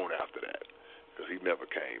the phone after that, because he never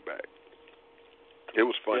came back. It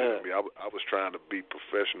was funny to me. I was trying to be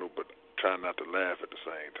professional, but trying not to laugh at the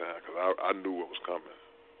same time, because I knew what was coming.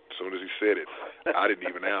 As soon as he said it, I didn't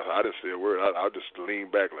even answer. I didn't say a word. I just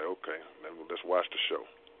leaned back like, okay, let's watch the show.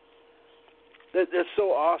 That's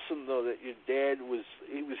so awesome, though, that your dad was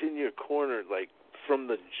in your corner, like, from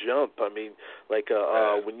the jump. I mean, like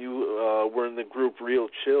when you were in the group Real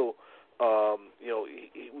Chill, you know,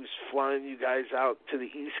 he was flying you guys out to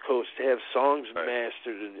the East Coast to have songs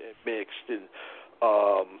mastered and mixed, and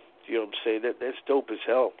you know what I'm saying? That's dope as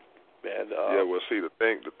hell, man. Yeah, well, see, the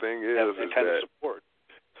thing is that kind of support.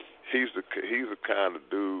 He's the kind of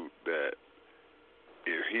dude that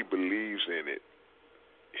if he believes in it,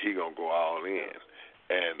 he gonna go all in,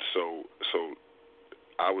 and so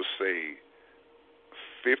I would say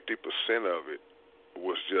 50% of it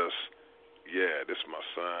was just, yeah, this is my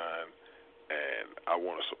son, and I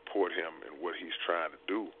want to support him in what he's trying to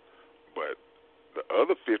do. But the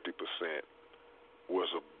other 50% was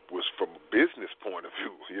from a business point of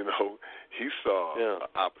view. You know, he saw an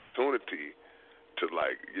opportunity to,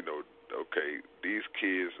 like, you know, okay, these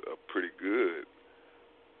kids are pretty good.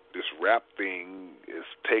 This rap thing is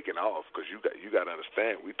taking off, because you got to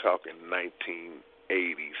understand, we talking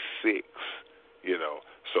 1986. You know,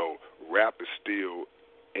 so rap is still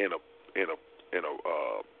in a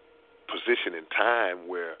position in time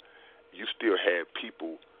where you still had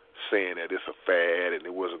people saying that it's a fad and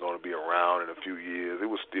it wasn't going to be around in a few years. It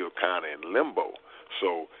was still kind of in limbo.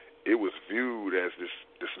 So it was viewed as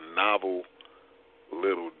this novel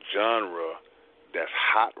little genre that's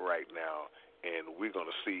hot right now, and we're going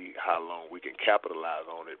to see how long we can capitalize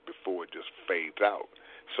on it before it just fades out.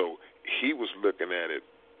 So he was looking at it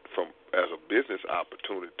as a business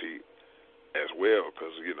opportunity as well,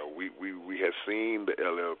 because, you know, we had seen the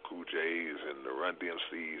LL Cool J's and the Run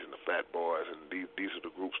DMC's and the Fat Boys, and these are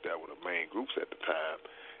the groups that were the main groups at the time,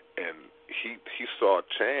 and he saw a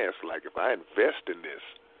chance, like, if I invest in this,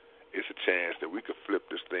 it's a chance that we could flip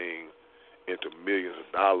this thing into millions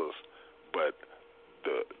of dollars. But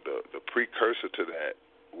the precursor to that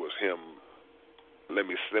was him, let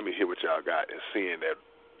me hear what y'all got, and seeing that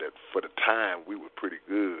for the time we were pretty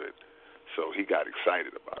good, so he got excited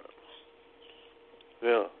about it.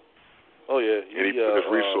 Yeah. Oh yeah. And he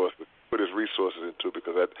put his resources into it,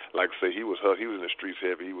 because that, like I say, he was in the streets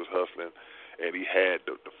heavy. He was hustling, and he had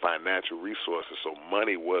the financial resources. So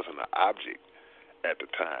money wasn't an object at the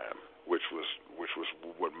time, which was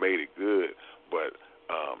what made it good. But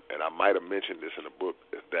and I might have mentioned this in the book,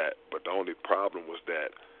 but the only problem was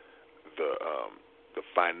that the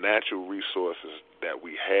financial resources that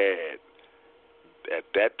we had at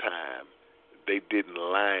that time, they didn't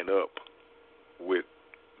line up with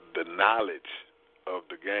the knowledge of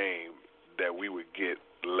the game that we would get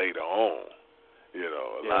later on. You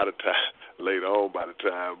know, a lot of time later on, by the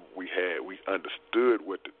time we understood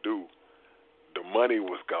what to do, the money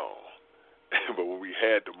was gone. but when we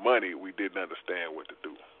had the money, we didn't understand what to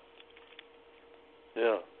do.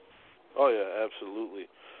 Yeah. Oh yeah, absolutely.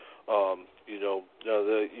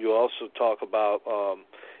 You also talk about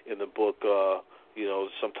in the book,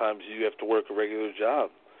 sometimes you have to work a regular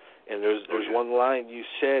job, and there's one line you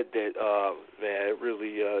said that man, it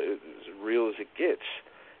really is as real as it gets.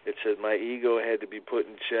 It said, "My ego had to be put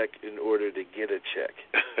in check in order to get a check."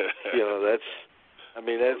 That's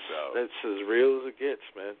as real as it gets,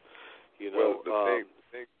 man. Well, the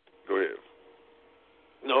thing. Go ahead.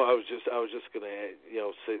 No, I was just gonna,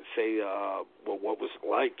 say what was it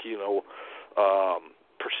like,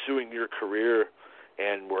 pursuing your career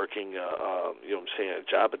and working, a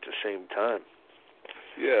job at the same time.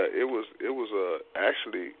 Yeah, it was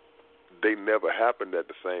actually they never happened at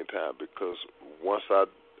the same time, because once I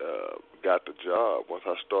got the job, once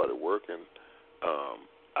I started working,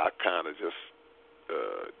 I kind of just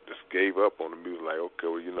gave up on the music. Like, okay,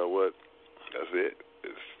 well, you know what? That's it.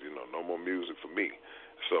 It's no more music for me.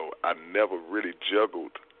 So I never really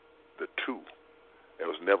juggled the two. There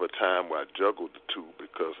was never a time where I juggled the two,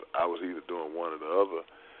 because I was either doing one or the other,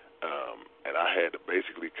 and I had to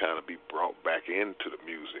basically kind of be brought back into the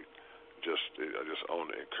music, just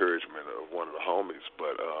on the encouragement of one of the homies.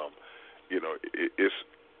 But it's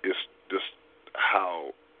just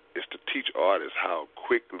how it's to teach artists how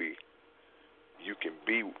quickly you can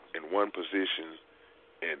be in one position,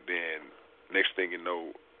 and then next thing you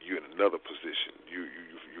know, you're in another position. You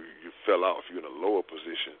fell off. You're in a lower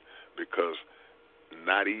position, because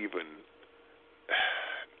not even,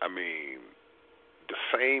 the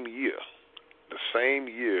same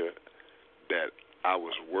year that I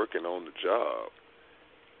was working on the job,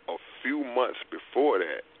 a few months before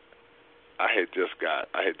that, I had just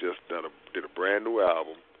did a brand new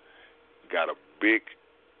album, got a big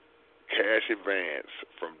cash advance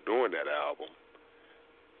from doing that album,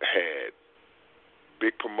 had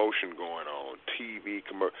big promotion going on, TV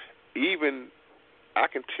commercial. Even I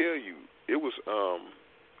can tell you, it was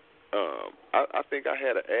I think I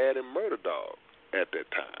had an ad in Murder Dog at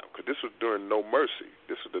that time, because this was during No Mercy.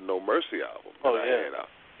 This was the No Mercy album that I had out.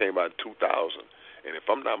 Came out in 2000, and if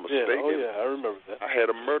I'm not mistaken, I remember that. I had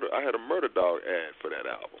a Murder Dog ad for that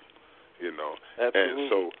album, Absolutely. And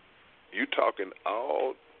so you talking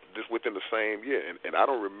all just within the same year, and I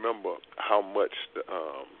don't remember how much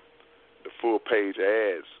the full page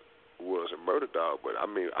ads was in Murder Dog, but I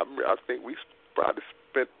think we probably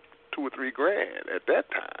spent $2 or $3 grand at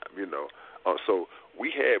that time, so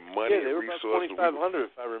we had money and resources. Yeah, they were about $2,500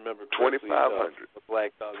 if I remember correctly. $2,500. The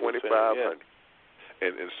Black Dog. $2,500.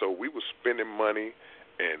 And so we were spending money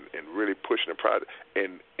and really pushing the product,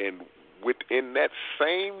 and within that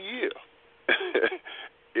same year,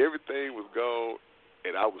 everything was gone,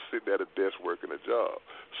 and I was sitting at a desk working a job.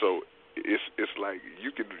 So it's like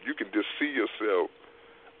you can just see yourself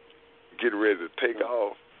getting ready to take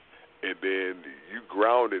off, and then you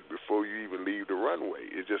grounded before you even leave the runway.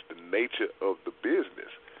 It's just the nature of the business.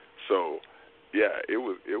 So, yeah, it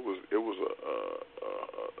was a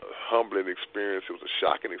humbling experience. It was a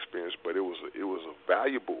shocking experience, but it was a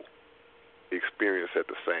valuable experience at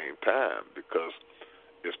the same time, because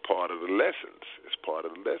it's part of the lessons. It's part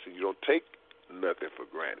of the lesson. You don't take nothing for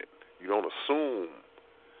granted. You don't assume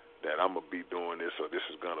that I'm going to be doing this, or this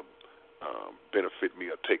is going to benefit me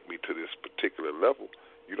or take me to this particular level.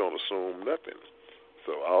 You don't assume nothing.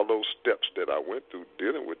 So all those steps that I went through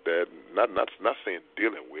dealing with that, not saying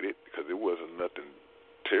dealing with it, because it wasn't nothing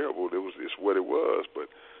terrible. It's what it was, but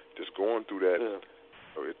just going through that,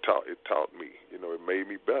 it taught me. It made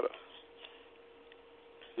me better.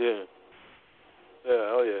 Yeah.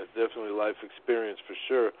 Yeah. Oh yeah, definitely life experience for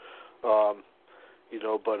sure.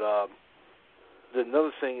 But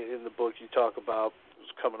another thing in the book you talk about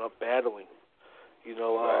was coming up battling.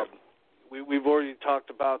 Right. We've already talked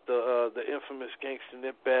about the infamous Gangsta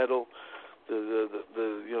Nip battle, the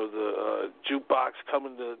jukebox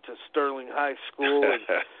coming to Sterling High School,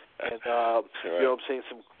 and right.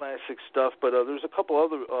 Some classic stuff. But there's a couple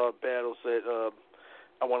other battles that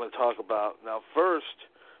I want to talk about. Now, first,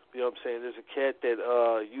 there's a cat that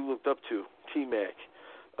you looked up to, T-Mac,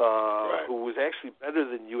 right. who was actually better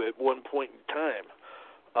than you at one point in time.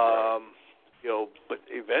 Right. But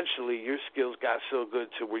eventually your skills got so good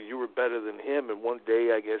to where you were better than him, and one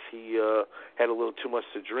day I guess he had a little too much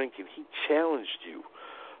to drink, and he challenged you.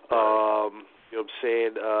 Was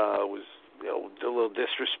a little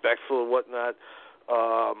disrespectful and whatnot.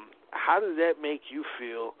 How did that make you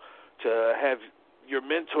feel to have your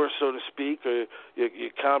mentor, so to speak, or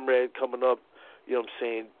your comrade coming up,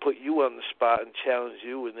 put you on the spot and challenge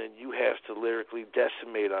you, and then you have to lyrically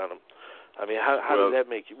decimate on him? I mean, how did that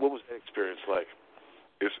make you? What was that experience like?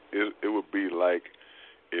 it would be like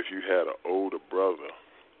if you had an older brother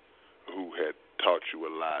who had taught you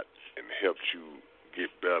a lot and helped you get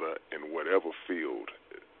better in whatever field,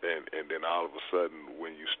 and then all of a sudden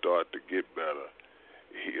when you start to get better,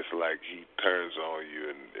 it's like he turns on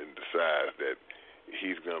you and decides that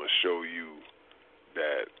he's going to show you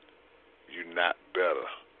that you're not better.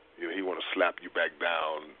 You know, he want to slap you back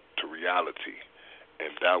down to reality,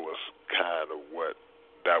 and that was kind of what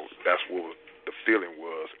that's what the feeling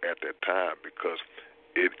was at that time, because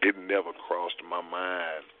it never crossed my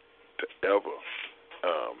mind to ever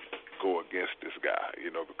go against this guy,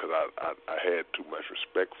 you know, because I had too much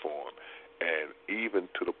respect for him. And even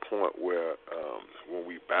to the point where when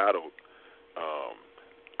we battled,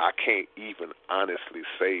 I can't even honestly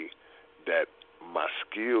say that my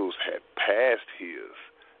skills had passed his.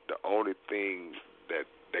 The only thing that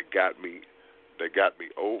got me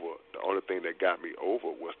over,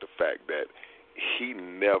 was the fact that he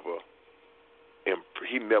never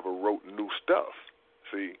wrote new stuff.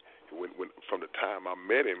 See, when from the time I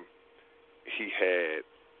met him, he had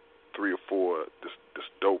 3 or 4 this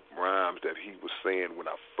dope rhymes that he was saying when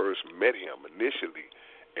I first met him initially,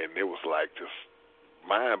 and it was like just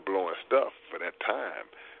mind-blowing stuff for that time.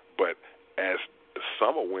 But as the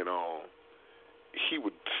summer went on, he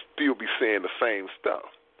would still be saying the same stuff,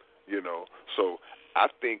 you know. So I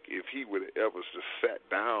think if he would have ever just sat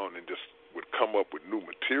down and just would come up with new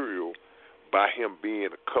material, by him being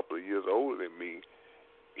a couple of years older than me,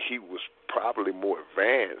 he was probably more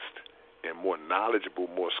advanced and more knowledgeable,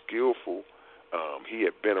 more skillful. He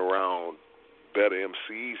had been around better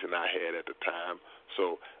MCs than I had at the time.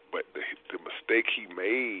 So, but the mistake he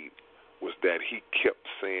made was that he kept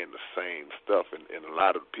saying the same stuff, and a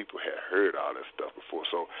lot of people had heard all that stuff before.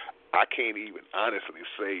 So I can't even honestly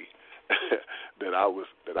say that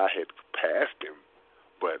I had passed him,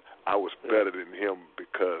 but I was better than him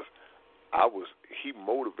because he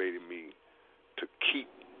motivated me to keep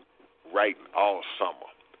writing all summer.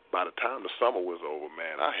 By the time the summer was over,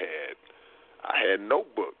 man, I had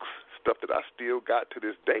notebooks, stuff that I still got to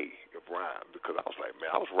this day of rhyme, because I was like, man,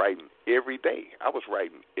 I was writing every day. I was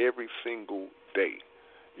writing every single day,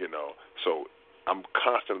 you know. So I'm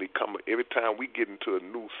constantly coming. Every time we get into a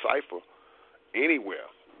new cipher anywhere,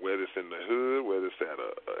 whether it's in the hood, whether it's at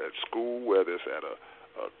school, whether it's at a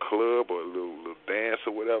club or a little dance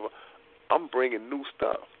or whatever, I'm bringing new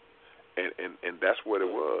stuff. And that's what it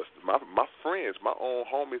was. My friends, my own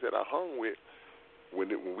homies that I hung with, when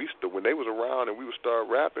they was around and we would start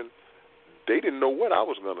rapping, they didn't know what I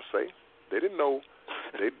was gonna say. They didn't know.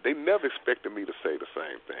 They never expected me to say the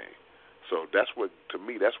same thing. So that's what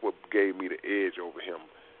gave me the edge over him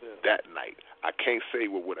that night. I can't say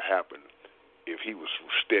what would have happened if he was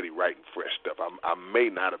steady writing fresh stuff. I may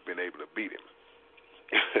not have been able to beat him.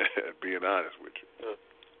 Being honest with you.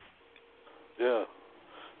 Yeah.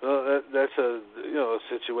 Well, that's a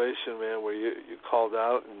situation, man, where you called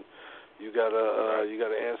out and you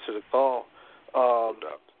gotta answer the call.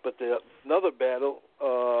 But another battle,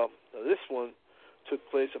 this one took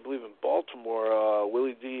place, I believe, in Baltimore.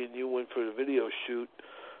 Willie D and you went for the video shoot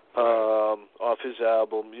off his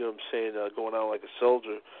album. You know what I'm saying? Going Out Like a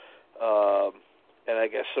Soldier. And I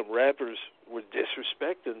guess some rappers were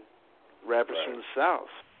disrespecting rappers from the South.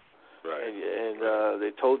 Right. And they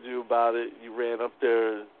told you about it. You ran up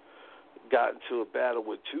there and got into a battle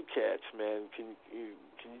with 2 cats, man. Can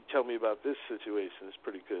you tell me about this situation? It's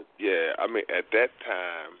pretty good. Yeah, I mean, at that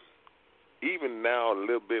time, even now a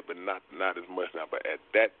little bit, but not as much now, but at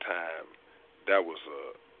that time, that was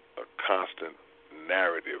a constant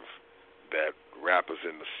narrative that rappers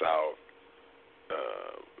in the South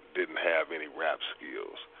didn't have any rap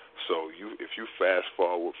skills. So if you fast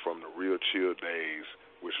forward from the Real Chill days,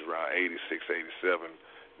 which is around 86, 87,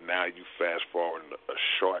 now you fast forward a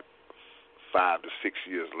short 5 to 6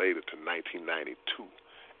 years later to 1992.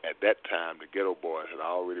 At that time, the Ghetto Boys had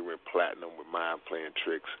already went platinum with Mind Playing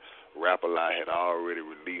Tricks. Rap-A-Lot had already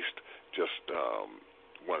released just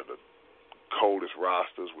one of the coldest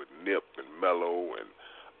rosters with Nip and Mello and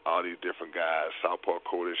all these different guys, Southpaw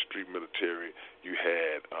Coded, Street Military. You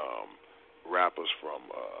had rappers from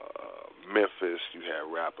Memphis. You had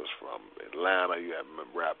rappers from Atlanta. You had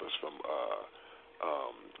rappers from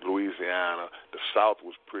Louisiana. The South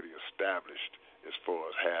was pretty established as far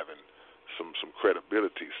as having some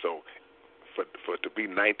credibility. So for it to be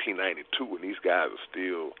 1992 and these guys are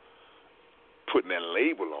still putting that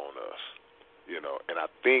label on us, you know, and I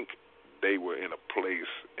think they were in a place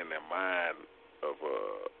in their mind of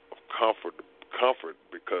comfort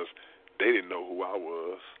because they didn't know who I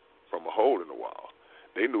was from a hole in the wall.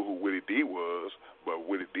 They knew who Willie D was, but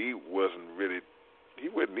Willie D wasn't really,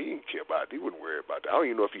 wouldn't even care about it. He wouldn't worry about that. I don't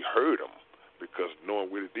even know if he heard him, because knowing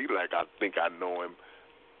Willie D, like I think I know him.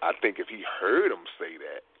 I think if he heard him say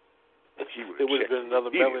that, he would have. It would have been another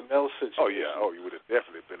Melly Mel situation. Oh yeah, he would have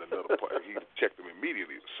definitely been another part. He checked him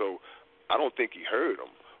immediately. So I don't think he heard him,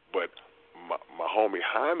 but my homie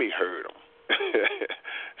Jaime heard him.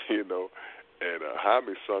 You know, and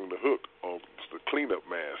Jaime sung the hook on the Cleanup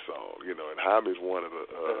Man song. You know, and Jaime's one of the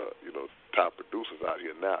top producers out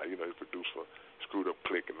here now. You know, he produced for Screwed Up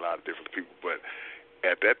Click and a lot of different people. But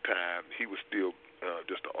at that time, he was still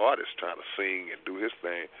just an artist trying to sing and do his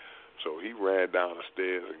thing. So he ran down the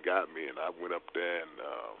stairs and got me, and I went up there and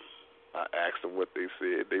I asked them what they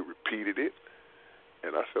said. They repeated it,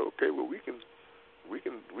 and I said, okay, well we can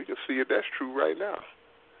see if that's true right now.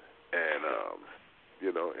 And you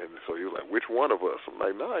know, and so he was like, which one of us? I'm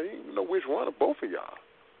like, nah, you know which one of both of y'all.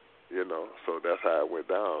 You know, so that's how it went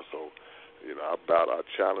down. So, you know, I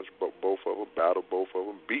challenged both of them, battled both of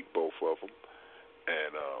them, beat both of them,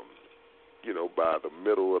 and you know, by the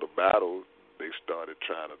middle of the battle, they started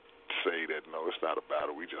trying to say that no, it's not a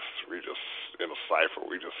battle. We just in a cipher.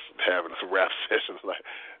 We just having some rap sessions. Like,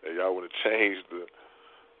 and y'all want to change the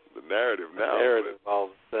narrative now. Narrative all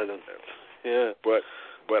of a sudden. Yeah. But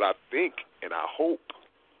I think and I hope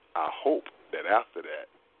that after that,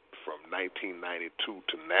 from 1992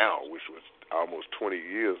 to now, which was almost 20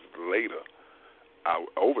 years later,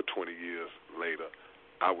 over 20 years later,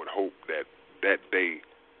 I would hope that day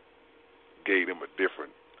gave them a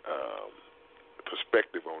different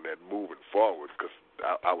perspective on that moving forward, because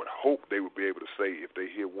I would hope they would be able to say, if they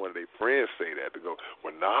hear one of their friends say that, to go,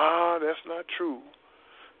 well, nah, that's not true,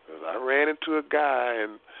 because I ran into a guy,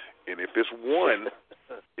 and if it's one,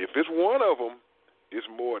 if it's one of them, it's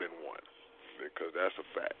more than one, because that's a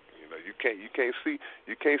fact. You know, you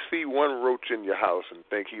can't see one roach in your house and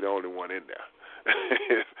think he's the only one in there.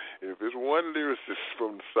 If it's one lyricist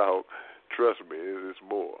from the South, trust me, it's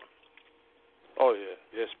more. Oh yeah,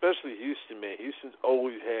 especially Houston, man. Houston's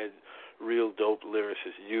always had real dope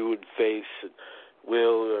lyricists. You and Face and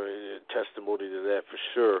Will are a testimony to that for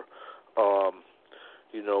sure.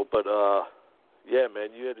 You know, but yeah,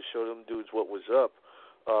 man, you had to show them dudes what was up.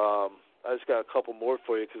 I just got a couple more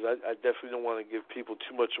for you, because I definitely don't want to give people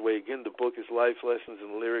too much away. Again, the book is Life Lessons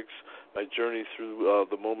and Lyrics, My Journey Through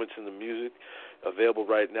the Moments in the Music, available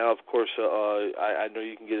right now. Of course, I know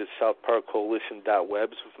you can get it at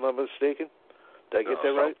southparkcoalition.webs, if I'm not mistaken. Did I get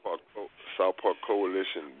that right?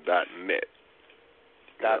 southparkcoalition.net.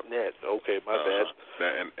 .net. Okay, my bad.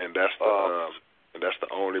 And that's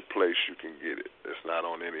the only place you can get it. It's not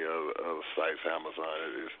on any other sites,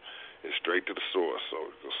 Amazon. It's straight to the source.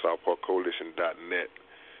 So southparkcoalition.net,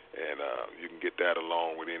 and you can get that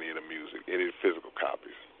along with any of the music, any of the physical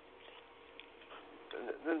copies.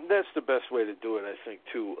 That's the best way to do it, I think,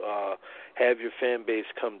 too. Have your fan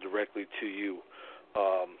base come directly to you,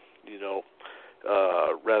 you know,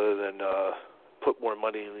 rather than put more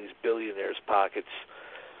money in these billionaires' pockets.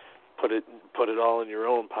 Put it all in your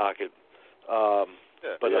own pocket. I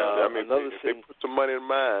mean, another thing, they put some money in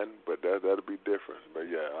mine, but that'll be different. But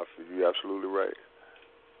yeah, I feel you're absolutely right.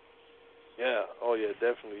 Yeah. Oh yeah,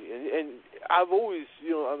 definitely. And I've always, you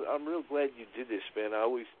know, I'm real glad you did this, man. I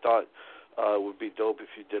always thought it would be dope if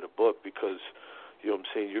you did a book, because, you know what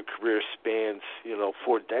I'm saying, your career spans, you know,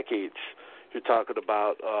 4 decades. You're talking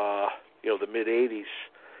about, you know, the mid-'80s.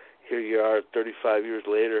 Here you are 35 years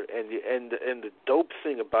later, and the dope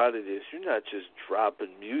thing about it is you're not just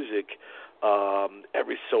dropping music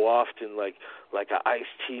every so often like a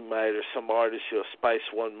Ice-T might, or some artist, you know, Spice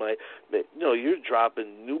One might. No, you're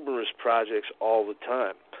dropping numerous projects all the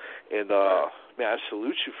time. And, man, I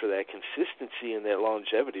salute you for that consistency and that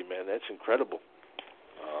longevity, man. That's incredible.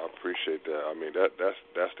 I appreciate that. I mean,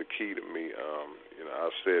 that's the key to me. You know,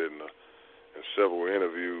 I've said in several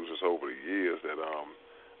interviews just over the years that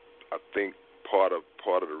I think part of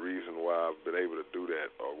the reason why I've been able to do that,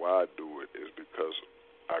 or why I do it, is because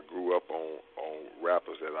I grew up on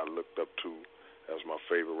rappers that I looked up to as my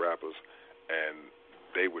favorite rappers, and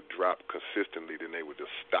they would drop consistently, then they would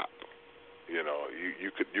just stop. You know,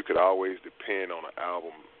 you could always depend on an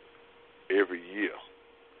album every year,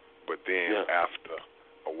 but then after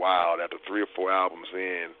a while, after 3 or 4 albums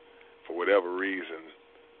in, for whatever reason,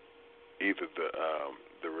 either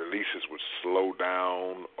the releases would slow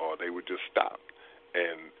down or they would just stop,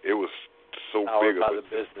 and it was so big of a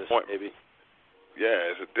disappointment. Maybe.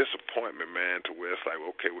 Yeah, it's a disappointment, man, to where it's like,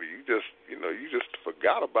 okay, well, you just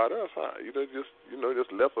forgot about us, huh? You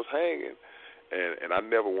just left us hanging, and I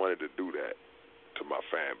never wanted to do that to my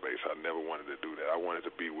fan base. I never wanted to do that. I wanted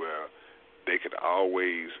to be where they could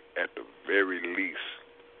always, at the very least,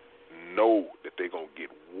 know that they're gonna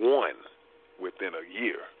get one within a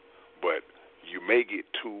year, but you may get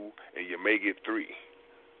 2 and you may get 3,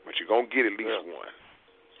 but you're gonna get at least one.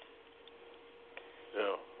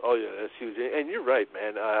 Yeah. Oh yeah, that's huge. And you're right,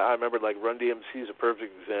 man. I remember like Run DMC is a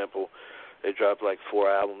perfect example. They dropped like 4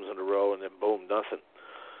 albums in a row, and then boom, nothing.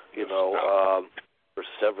 You know, for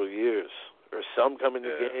several years. Or some come in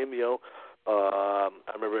the game. You know, I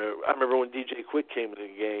remember when DJ Quick came in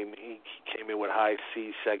the game. He came in with High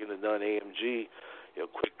C, Second to None, AMG. You know,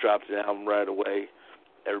 Quick dropped an album right away.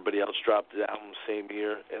 Everybody else dropped the album same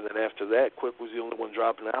year, and then after that, Quick was the only one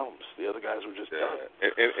dropping albums. The other guys were just done.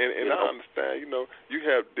 And I understand. You know, you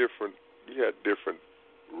had different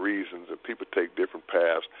reasons, and people take different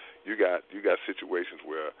paths. You got situations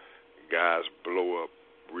where guys blow up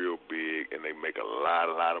real big and they make a lot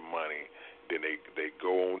of money. Then they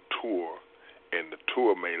go on tour, and the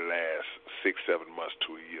tour may last 6-7 months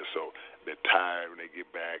to a year. So they're tired when they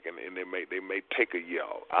get back, and they may take a year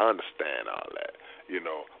off. I understand all that, you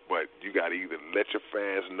know. But you got to either let your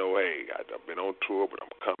fans know, hey, I've been on tour, but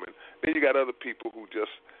I'm coming. Then you got other people who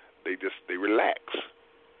they relax.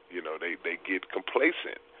 You know, they get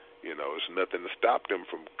complacent. You know, it's nothing to stop them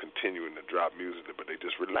from continuing to drop music, but they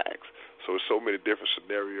just relax. So there's so many different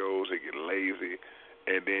scenarios. They get lazy,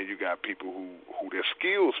 and then you got people who their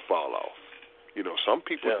skills fall off. You know, some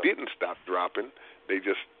people didn't stop dropping.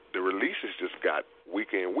 The releases just got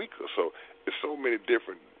weaker and weaker. So there's so many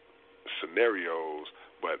different scenarios,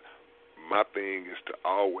 but my thing is to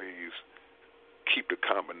always keep the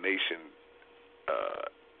combination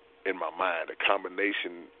in my mind, a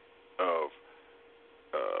combination of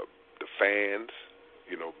the fans,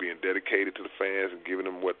 you know, being dedicated to the fans and giving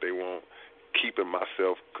them what they want, keeping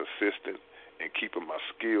myself consistent and keeping my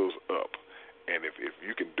skills up. And if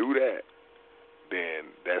you can do that, then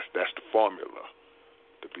that's the formula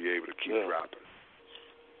to be able to keep dropping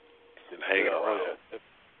and hanging around. Yeah.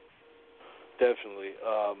 Definitely.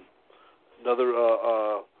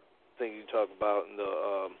 Another thing you talk about in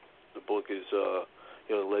the book is the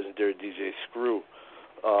legendary DJ Screw.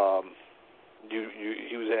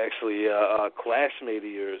 He was actually a classmate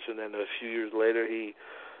of yours, and then a few years later he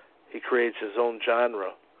creates his own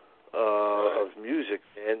genre of music.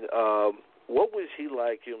 And what was he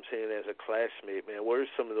like, you know what I'm saying, as a classmate, man? What are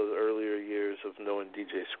some of those earlier years of knowing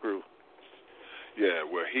DJ Screw? Yeah,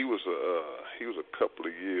 well, he was a couple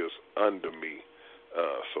of years under me,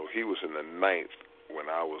 so he was in the 9th when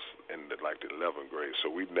I was in the 11th grade.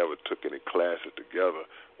 So we never took any classes together.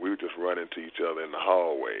 We would just run into each other in the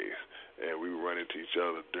hallways, and we would run into each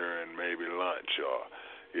other during maybe lunch or,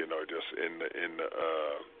 you know, just in the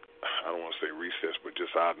I don't want to say recess, but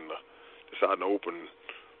just out in the open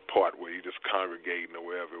part where you just congregating or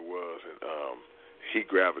wherever it was. And he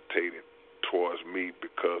gravitated towards me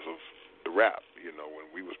because of the rap. You know,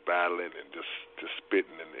 when we was battling and just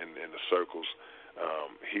spitting in the circles,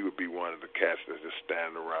 he would be one of the cats that's just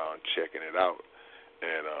standing around checking it out.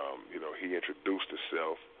 And you know, he introduced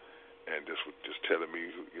himself and just telling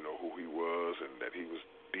me, you know, who he was and that he was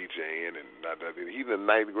DJing, and he's in the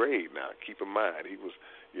 9th grade now. Keep in mind, he was,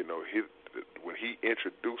 you know, when he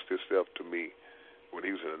introduced himself to me when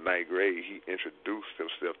he was in the 9th grade, he introduced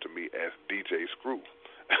himself to me as DJ Screw.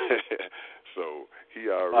 So he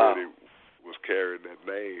already was carrying that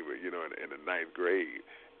name, you know, in the 9th grade.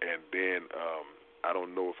 And then I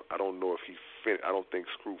don't know if he finished. I don't think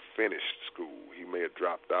Screw finished school. He may have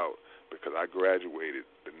dropped out because I graduated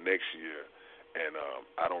the next year, and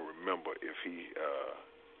I don't remember if he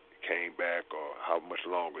came back or how much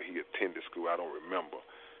longer he attended school. I don't remember.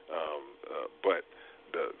 But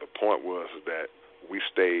the point was that we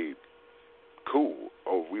stayed cool.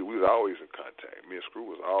 Oh, we was always in contact. Me and Screw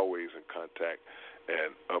was always in contact,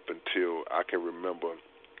 and up until I can remember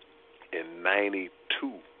in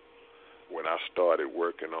 '92 when I started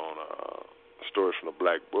working on Stories from the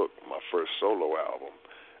Black Book, my first solo album.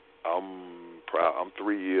 I'm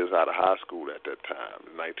 3 years out of high school at that time,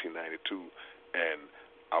 in 1992, and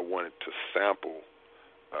I wanted to sample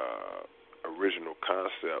original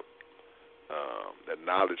concept.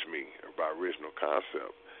 Acknowledge me about original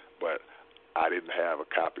concept, but I didn't have a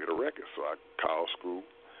copy of the record, so I called Screw,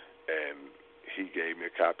 and he gave me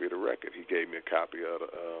a copy of the record. He gave me a copy of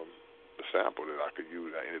the sample that I could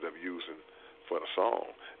use. I ended up using for the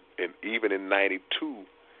song, and even in '92,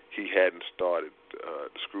 he hadn't started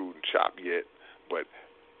the Screwed and Chopped yet, but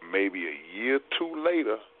maybe a year or two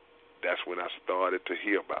later, that's when I started to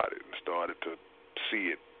hear about it and started to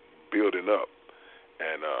see it building up,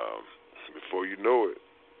 and before you know it,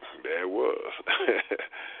 there it was.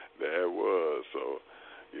 There it was. So,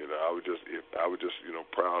 you know, I was just you know,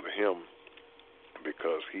 proud of him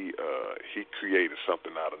because he created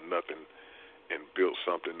something out of nothing, and built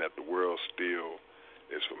something that the world still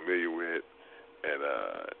is familiar with and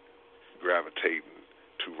gravitating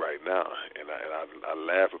to right now. And I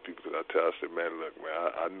laugh at people because I say, man, look,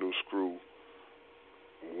 man, I knew Screw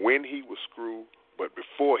when he was Screw, but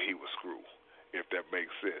before he was Screw, if that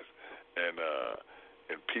makes sense. And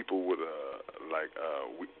people would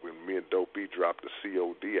when me and Dope B dropped the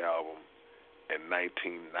COD album in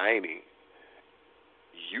 1990,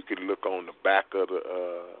 you could look on the back of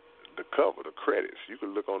the cover, the credits. You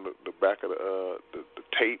could look on the back of the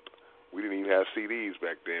tape. We didn't even have CDs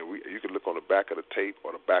back then. You could look on the back of the tape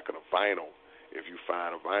or the back of the vinyl if you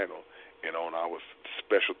find a vinyl. And on our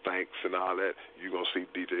special thanks and all that, you're going to see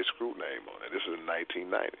DJ Screw name on it. This is in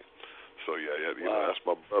 1990. So, yeah, you know, that's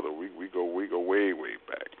my brother. We go way, way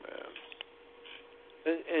back, man.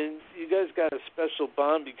 And you guys got a special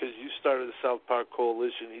bond because you started the South Park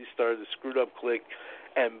Coalition, he started the Screwed Up Clique,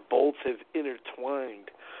 and both have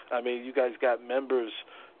intertwined. I mean, you guys got members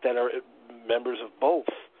that are members of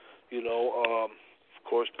both. You know, of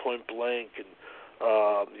course, Point Blank, and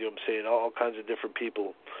you know what I'm saying, all kinds of different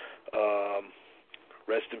people.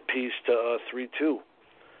 Rest in peace to 3-2. You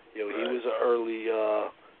know, he was an early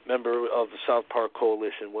member of the South Park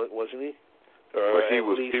Coalition, wasn't he? Well, he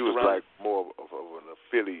was like more of an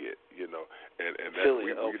affiliate, you know, and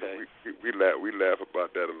affiliate, we laugh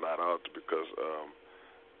about that a lot also because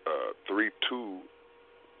 3-2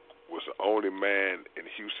 was the only man in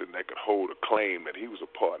Houston that could hold a claim that he was a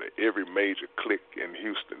part of every major clique in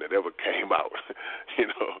Houston that ever came out. You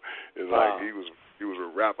know, it's like he was a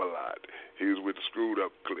rap-a-lot. He was with the Screwed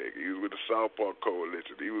Up Clique. He was with the South Park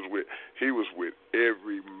Coalition. He was with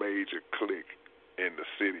every major clique in the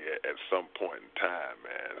city at some point in time,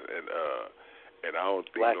 man. And I don't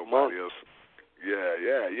think nobody else.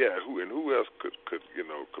 Yeah. Who else could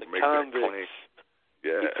make that claim?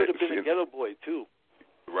 Yeah, he could have been a ghetto boy too.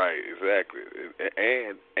 Right, exactly.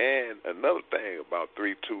 And another thing about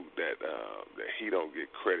 3-2 that he don't get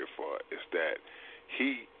credit for is that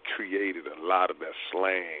he created a lot of that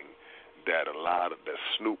slang that a lot of that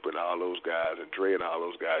Snoop and all those guys and Dre and all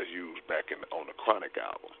those guys used back on the Chronic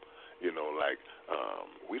album. You know, like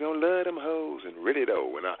we don't love them hoes and really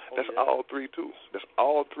though. And that's all 3-2. That's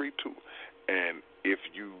all 3-2. And if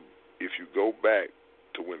you go back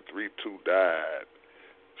to when 3-2 died,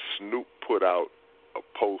 Snoop put out a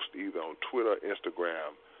post either on Twitter or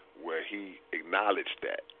Instagram where he acknowledged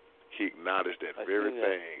that. He acknowledged that very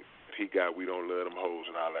thing he got, we don't love them hoes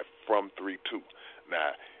and all that, from 3-2.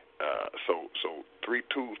 Now, so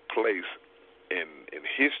 3-2's place in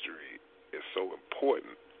history is so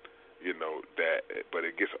important, you know, but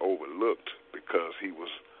it gets overlooked because he was,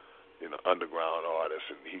 you know, underground artist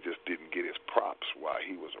and he just didn't get his props while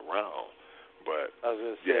he was around. But I was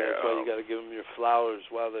going to say, that's why you got to give them your flowers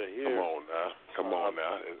while they're here. Come on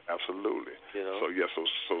now, absolutely. You know?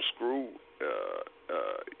 So Screw,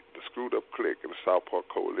 the Screwed Up Clique and the South Park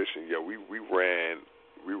Coalition, we ran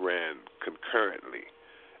concurrently,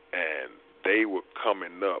 and they were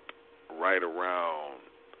coming up right around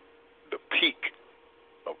the peak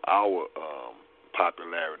of our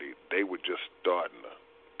popularity. They were just starting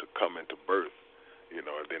to come into birth, you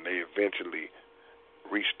know, and then they eventually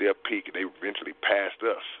reached their peak, and they eventually passed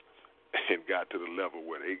us and got to the level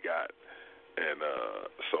where they got. And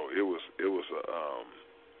so it was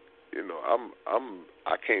you know,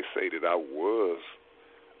 I can't say that I was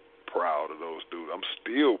proud of those dudes. I'm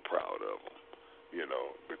still proud of them, you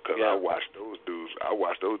know, because I watched those dudes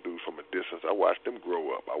from a distance. I watched them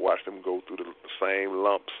grow up. I watched them go through the same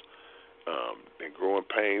lumps and growing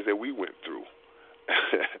pains that we went through.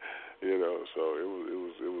 You know, so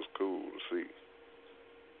it was cool to see.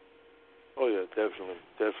 Oh yeah, definitely.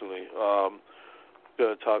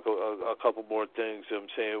 Gonna talk a couple more things. You know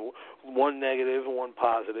what I'm saying, one negative and one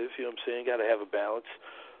positive. You know what I'm saying, got to have a balance.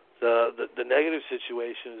 The negative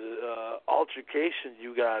situation, altercation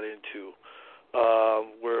you got into,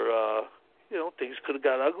 where you know things could have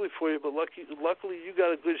got ugly for you, but luckily you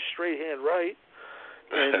got a good straight hand right,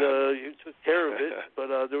 and you took care of it. But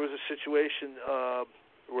there was a situation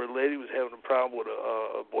where a lady was having a problem with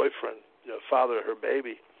a boyfriend, father of her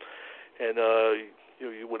baby. And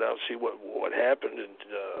you went out and see what happened, and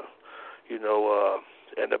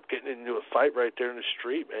end up getting into a fight right there in the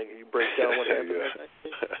street, man. Can you break down what happened?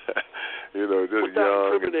 You know, just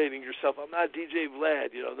without incriminating yourself. I'm not DJ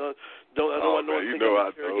Vlad. You know, I don't want no one thinking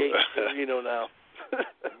I'm interrogating K-Rino now.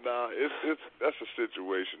 No, that's a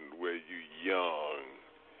situation where you young,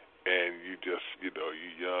 and you just you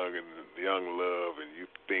young and young love, and you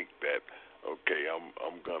think that okay,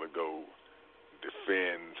 I'm gonna go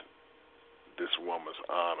defend this woman's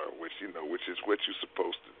honor, which is what you're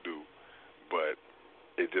supposed to do, but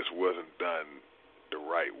it just wasn't done the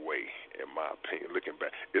right way, in my opinion. Looking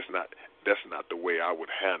back, that's not the way I would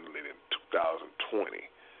handle it in 2020.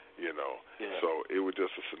 You know, so it was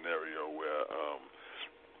just a scenario where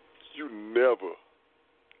you never,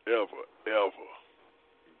 ever, ever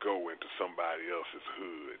go into somebody else's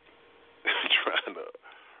hood trying to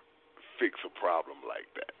fix a problem like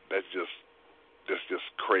that. That's just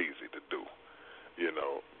crazy to do, you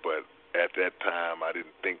know. But at that time, I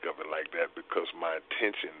didn't think of it like that because my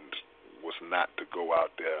intentions was not to go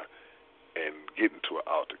out there and get into an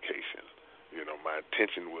altercation. You know, my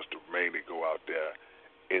intention was to mainly go out there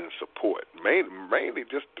in support, mainly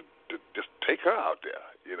just to just take her out there.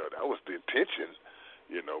 You know, that was the intention.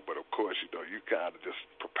 You know, but of course, you know, you kind of just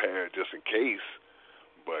prepared just in case.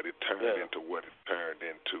 But it turned into what it turned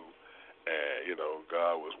into, and you know,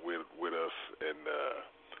 God was with us, and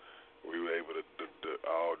we were able to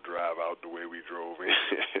all drive out the way we drove in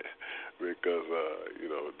because you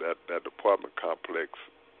know, that apartment complex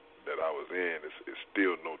that I was in is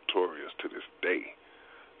still notorious to this day.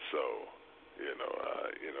 So.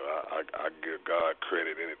 I give God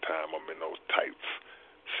credit anytime I'm in those type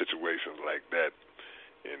situations like that,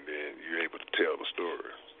 and then you're able to tell the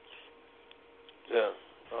story. Yeah.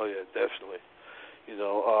 Oh yeah, definitely. You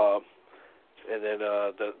know, and then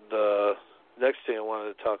the next thing I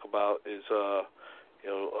wanted to talk about is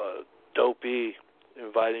Dope E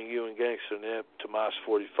inviting you and Gangsta Nip to Moss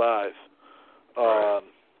 45. Right.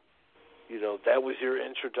 You know, that was your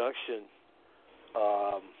introduction.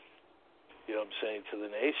 You know what I'm saying, to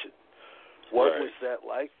the nation. What was that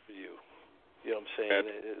like for you? You know what I'm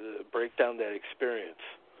saying? Break down that experience.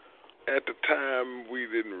 At the time,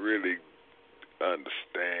 we didn't really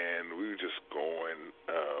understand. We were just going,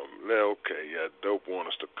 Dope want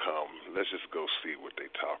us to come. Let's just go see what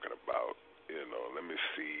they talking about. You know, let me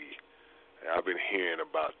see. I've been hearing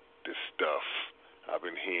about this stuff. I've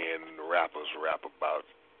been hearing rappers rap about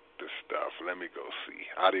this stuff. Let me go see.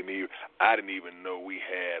 I didn't even know we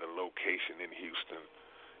had a location in Houston,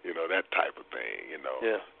 you know, that type of thing, you know.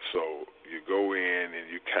 Yeah. So you go in and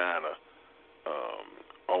you kind of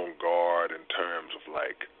on guard in terms of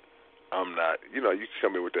like, I'm not, you know, you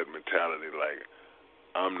come in with that mentality like,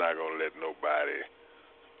 I'm not going to let nobody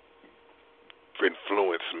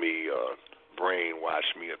influence me or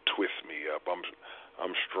brainwash me or twist me up.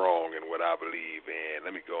 I'm strong in what I believe in.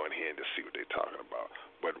 Let me go in here and just see what they're talking about.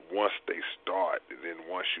 But once they start, and then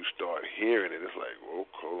once you start hearing it, it's like, oh,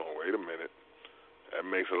 hold on, wait a minute. That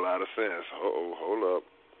makes a lot of sense. Hold up.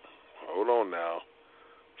 Hold on now.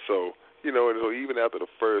 So, you know, even after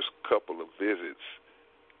the first couple of visits,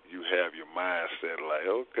 you have your mindset like,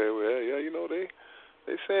 okay, well, yeah, you know, they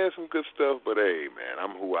saying some good stuff, but hey, man,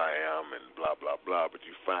 I'm who I am and blah, blah, blah. But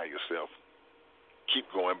you find yourself keep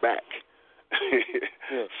going back.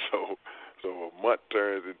 So a month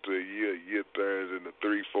turns into a year turns into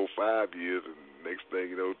 3, 4, 5 years, and next thing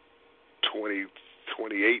you know,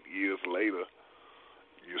 28 years later,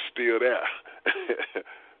 you're still there.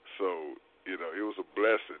 So, you know, it was a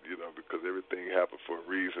blessing, you know, because everything happened for a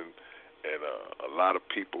reason, and a lot of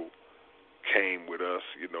people came with us,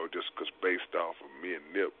 you know, just because based off of me and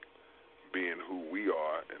Nip being who we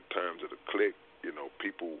are in terms of the clique, you know,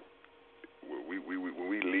 people, when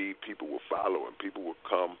we lead, people will follow, and people will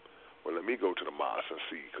come. Well, let me go to the mosque and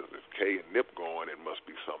see, because if K and Nip going, it must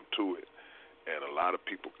be something to it. And a lot of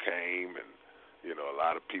people came, and, you know, a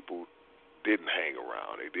lot of people didn't hang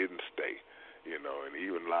around. They didn't stay, you know, and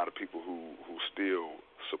even a lot of people who still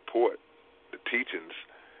support the teachings,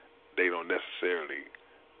 they don't necessarily,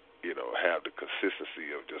 you know, have the consistency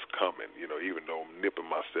of just coming. You know, even though Nip and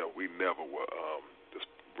myself, we never were just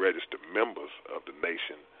registered members of the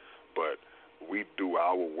nation, but we do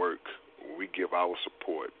our work, we give our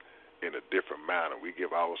support in a different manner. We give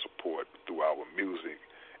our support through our music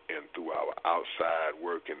and through our outside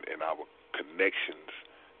work and our connections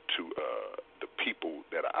to the people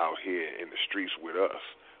that are out here in the streets with us.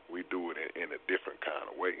 We do it in a different kind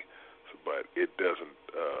of way, but it doesn't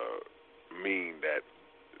mean that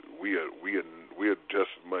we are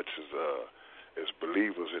just as much as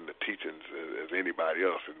believers in the teachings as anybody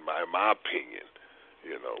else. In my opinion,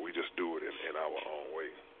 you know, we just do it in our own way.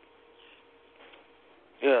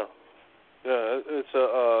 Yeah,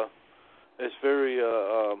 it's very you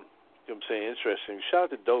know what I'm saying, interesting. Shout out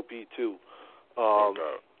to Dope E too. You know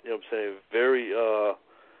what I'm saying, very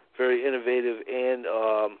innovative and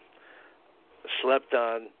slept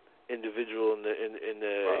on individual in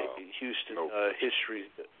the Houston history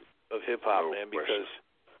of hip hop, man, because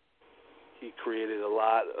he created a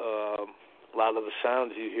lot of the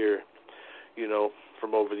sounds you hear, you know,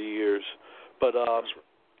 from over the years. But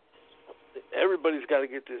everybody's got to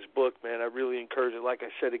get this book, man. I really encourage it. Like I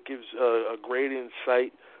said, it gives a great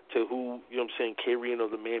insight to who, you know what I'm saying, K-Rino,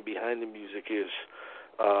 the man behind the music, is,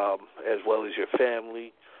 as well as your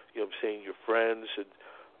family, you know what I'm saying, your friends. And,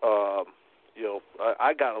 you know,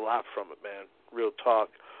 I got a lot from it, man, real talk.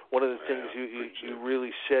 One of the things you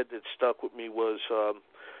really said that stuck with me was,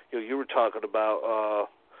 you know, you were talking about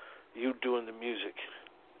you doing the music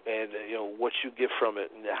and, you know, what you get from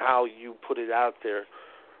it and how you put it out there,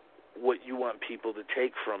 what you want people to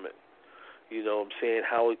take from it. You know what I'm saying?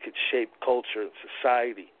 How it could shape culture and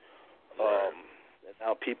society, and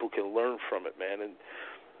how people can learn from it, man. And,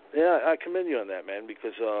 yeah, I commend you on that, man,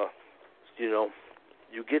 because, you know,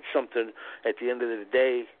 you get something at the end of the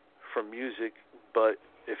day from music, but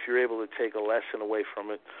if you're able to take a lesson away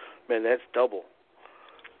from it, man, that's double.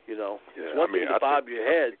 You know, it's one thing to bob your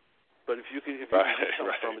head, but if you can get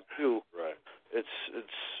something from it too,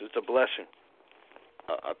 it's a blessing.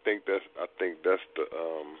 I think that's the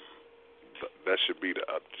that should be the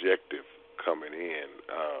objective coming in.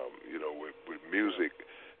 You know, with music,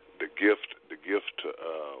 the gift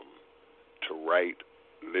to write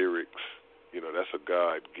lyrics. You know, that's a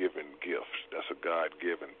God-given gift. That's a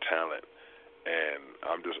God-given talent. And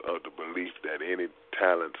I'm just of the belief that any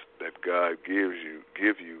talents that God give you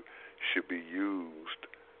should be used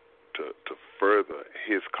to further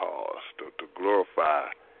His cause, to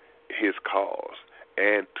glorify His cause,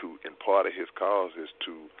 and part of His cause is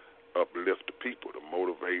to uplift the people, to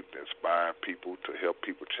motivate, to inspire people, to help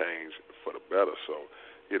people change for the better. So,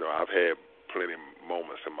 you know, I've had plenty of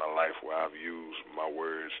moments in my life where I've used my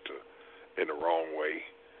words in the wrong way,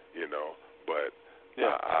 you know, but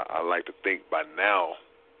I like to think by now,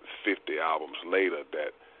 50 albums later,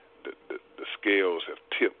 that the scales have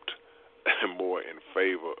tipped more in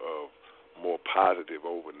favor of more positive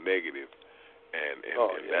over negative, and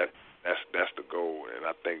that's the goal. And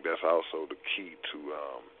I think that's also the key to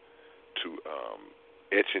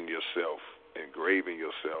etching yourself, engraving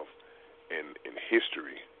yourself in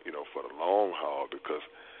history, you know, for the long haul. Because,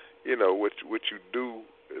 you know, what you do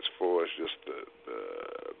as far as just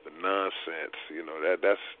the nonsense, you know,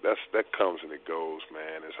 that comes and it goes,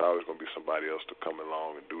 man. There's always going to be somebody else to come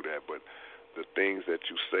along and do that. But the things that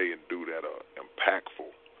you say and do that are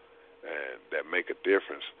impactful and that make a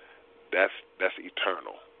difference, that's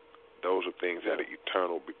eternal. Those are things that are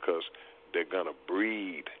eternal because they're going to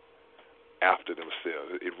breed after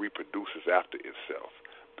themselves. It reproduces after itself.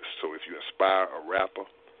 So if you inspire a rapper,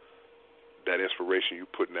 that inspiration you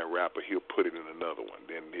put in that rapper, he'll put it in another one.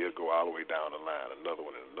 Then he'll go all the way down the line, another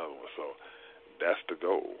one and another one. So that's the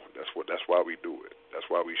goal. That's why we do it. That's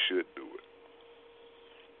why we should do it.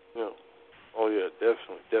 Yeah. Oh yeah,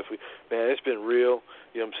 definitely. Man, it's been real.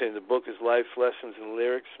 You know what I'm saying? The book is Life Lessons and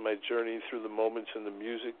Lyrics, My Journey Through the Moments in the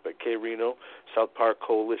Music by K-Rino,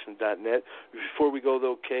 SouthParkCoalition.net. Before we go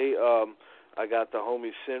though, K, I got the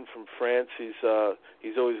homie Sin from France.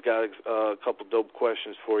 He's always got a couple dope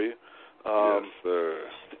questions for you. Yes, sir.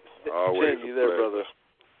 Always Sin, you there, brother?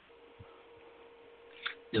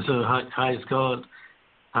 Yes, sir. Hi, Scott.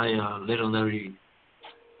 Hi, legendary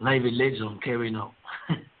Navy legend, K-Rino.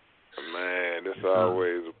 Man, it's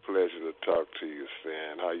always a pleasure to talk to you,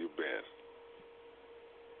 Sin. How you been?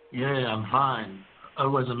 Yeah, I'm fine.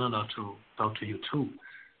 Always an honor to talk to you, too.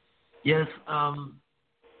 Yes,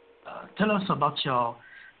 tell us about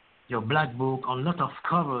your black book. On a lot of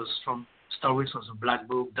covers from Stories of the Black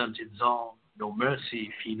Book, Dungeon Zone, No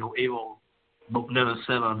Mercy, Fear No Evil, Book Number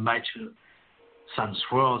 7, Mitchell, Sans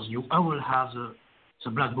Words. You will have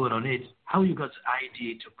the Black Book on it. How you got the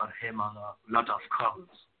idea to put him on a lot of covers?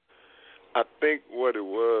 I think what it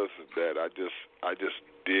was is that I just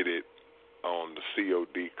did it on the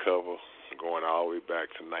COD cover, going all the way back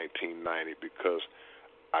to 1990, because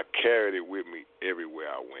I carried it with me everywhere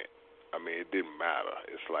I went. I mean, it didn't matter.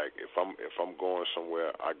 It's like if I'm going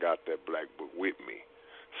somewhere, I got that black book with me.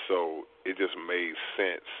 So it just made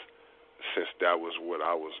sense, since that was what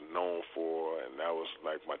I was known for and that was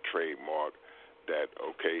like my trademark, that,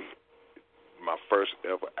 okay, my first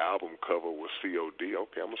ever album cover was COD.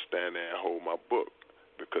 Okay, I'm going to stand there and hold my book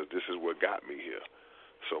because this is what got me here.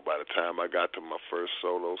 So by the time I got to my first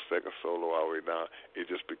solo, second solo, all the way down, it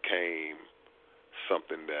just became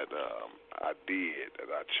something that I did,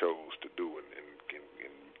 that I chose to do, and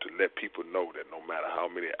to let people know that no matter how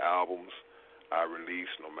many albums I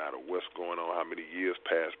release, no matter what's going on, how many years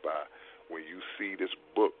pass by, when you see this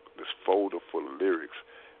book, this folder full of lyrics,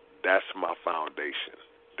 that's my foundation.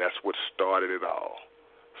 That's what started it all.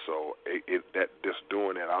 So just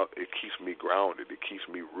doing that, it keeps me grounded. It keeps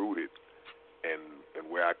me rooted in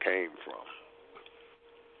where I came from.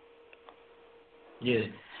 Yeah.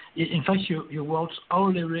 In fact, you wrote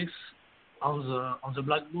all lyrics on the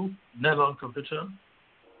black book, never on computer.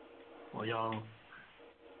 Or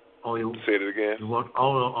you say it again. You work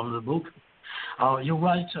all on the book. You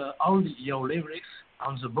write all your lyrics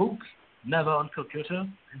on the book, never on computer.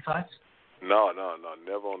 In fact. No,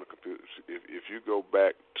 never on the computer. If you go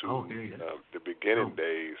back to the beginning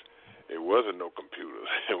days, it wasn't no computers,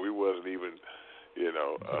 and we wasn't even,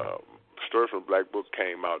 Stories from the Black Book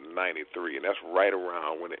came out in '93, and that's right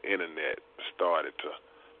around when the internet started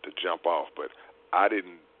to jump off. But I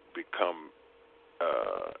didn't become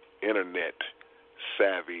internet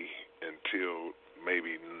savvy until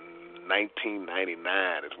maybe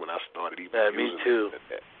 1999 is when I started even using me too. the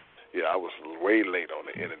internet. Yeah, I was way late on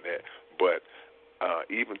the internet. But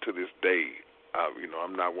even to this day,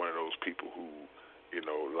 I'm not one of those people who,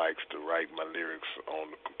 likes to write my lyrics on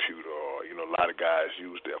the computer. Or, a lot of guys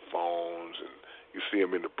use their phones, and you see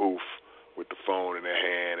them in the booth with the phone in their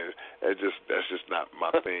hand, and that's just not my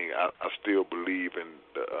thing. I still believe in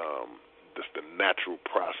just the natural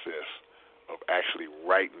process of actually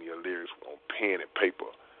writing your lyrics on pen and paper.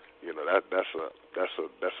 That's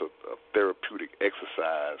a therapeutic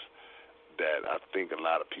exercise that I think a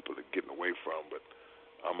lot of people are getting away from, but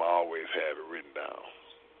I'm always have it written down.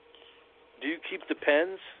 Do you keep the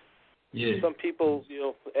pens? Yeah. Some people,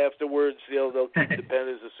 afterwards, they'll keep the pen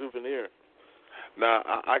as a souvenir. Now,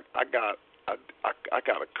 I got a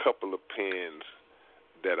couple of pens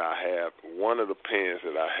that I have. One of the pens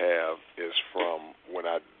that I have is from when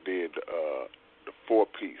I did the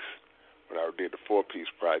 4-piece. When I did the 4-piece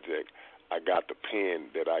project, I got the pen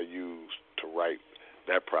that I used to write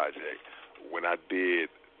that project. When I did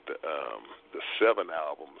the 7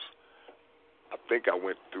 albums, I think I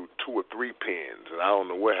went through 2 or 3 pens, and I don't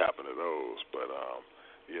know what happened to those. But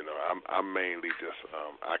I'm mainly just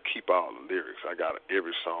I keep all the lyrics. I got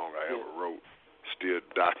every song I ever wrote still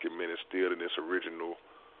documented, still in this original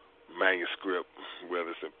manuscript,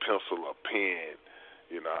 whether it's in pencil or pen.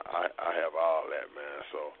 I have all that, man.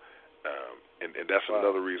 So, and that's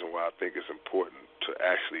another reason why I think it's important to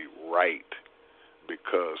actually write,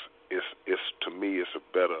 because it's to me it's a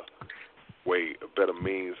better way, a better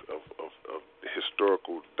means of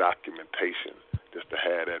historical documentation, just to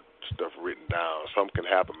have that stuff written down. Something can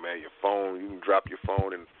happen, man. Your phone, you can drop your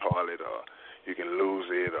phone in the toilet, or you can lose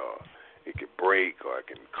it, or it can break, or it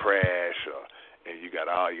can crash, and you got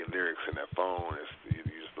all your lyrics in that phone. You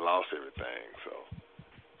just lost everything. So,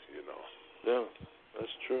 Yeah,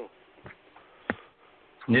 that's true.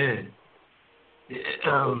 Yeah.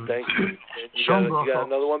 Thank you. You got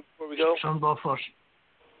another one before we go? Sean Buffett.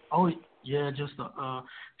 Oh, yeah, just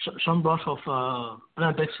Sean Buffett of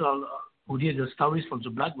Planet Pixel, who did the Stories from the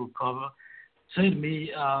Black Book cover, said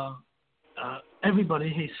me everybody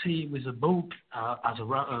he see with a book as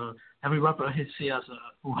a every rapper he see as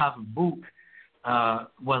who have a book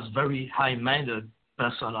was very high-minded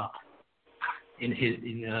person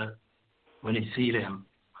when he see them.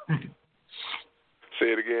 Say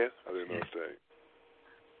it again. I didn't understand.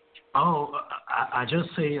 Oh, I just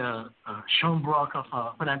say Sean Brock of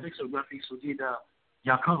Planet Pixel Graphics, who did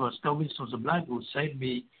your cover, Stories from the Black Book, said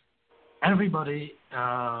me everybody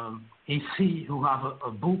he see who have a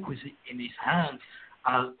book in his hand,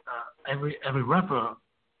 every rapper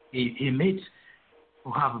he meets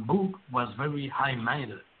who have a book was very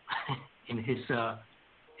high-minded in his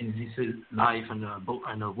life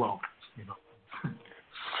and work.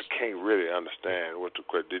 I can't really understand what the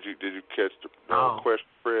question. Did you catch the question,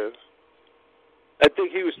 Fred? I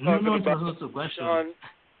think he was talking about the question.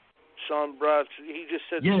 Sean Brotch. He just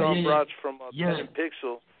said Sean Brotch from Pen and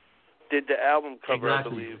Pixel did the album cover, I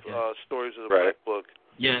believe, Stories of the Black Book.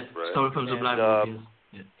 Yeah, Stories from the Black Book.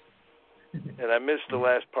 Yes. And I missed the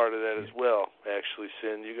last part of that as well, actually,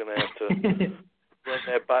 Sin. You're going to have to run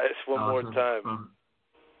that by us one more time.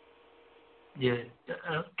 Yeah.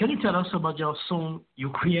 Can you tell us about your song You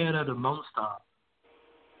Created a Monster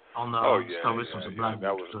on Stories from the Black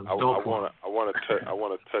Book? I want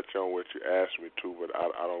to touch on what you asked me to, but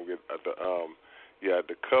I don't get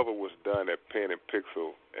the cover was done at Pen and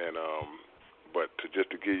Pixel, and but to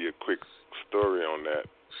give you a quick story on that,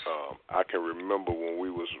 I can remember when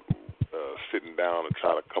we was sitting down and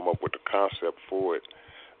trying to come up with the concept for it.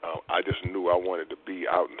 I just knew I wanted to be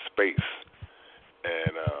out in space,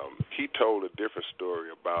 and he told a different story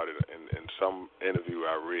about it in some interview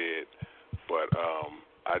I read, but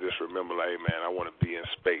I just remember, like, hey, man, I want to be in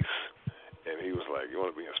space. And he was like, you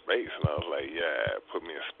want to be in space? And I was like, yeah, put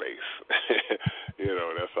me in space.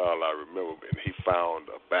 That's all I remember. And he found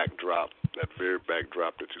a backdrop, that very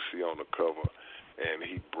backdrop that you see on the cover, and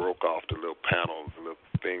he broke off the little panel, the little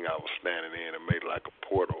thing I was standing in, and made like a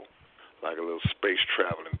portal, like a little space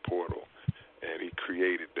traveling portal. and he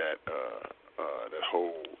created that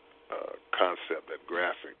whole concept, that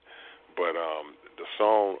graphic. But the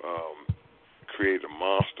song Created a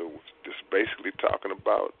Monster was just basically talking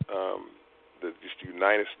about just the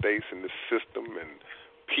United States and the system and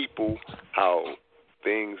people, how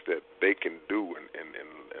things that they can do and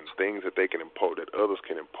things that they can impose, that others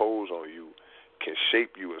can impose on you, can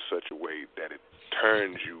shape you in such a way that it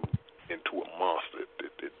turns you into a monster.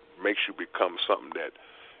 It makes you become something that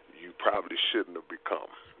you probably shouldn't have become,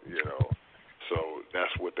 you know. So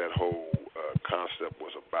that's what that whole concept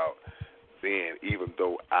was about. Then, even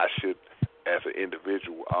though I should, as an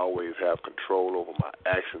individual, always have control over my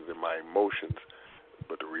actions and my emotions,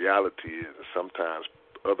 but the reality is that sometimes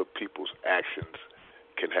other people's actions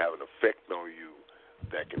can have an effect on you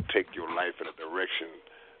that can take your life in a direction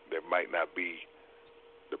that might not be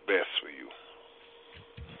the best for you.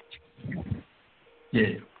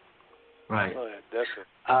 Yeah, right. Oh, yeah,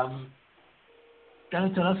 definitely. Can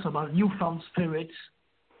you tell us about Newfound Spirits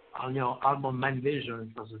on your album Man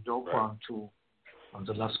Vision? It was a dope one too. On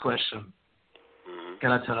the last question,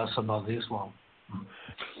 can you tell us about this one?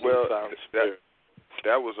 Well,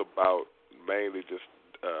 that was about mainly just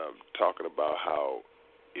talking about how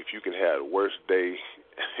if you can have the worst day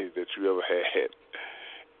that you ever had,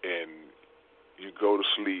 and you go to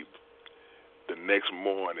sleep, the next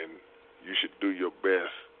morning you should do your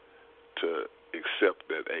best to accept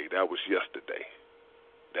that, hey, that was yesterday.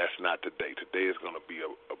 That's not today. Today is going to be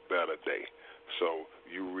a better day. So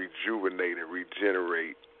you rejuvenate and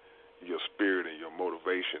regenerate your spirit and your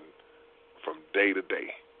motivation from day to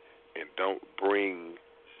day, and don't bring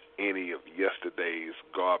any of yesterday's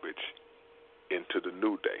garbage into the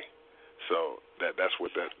new day. So that's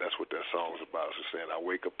what that song is about. It's saying I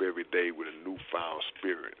wake up every day with a newfound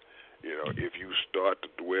spirit. You know, if you start to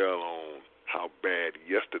dwell on how bad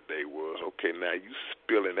yesterday was, okay, now you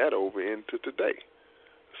spilling that over into today.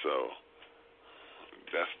 So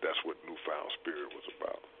that's what Newfound Spirit was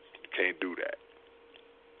about. You can't do that.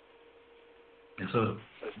 So,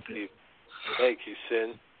 thank you,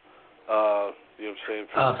 Sin. You know what I'm saying,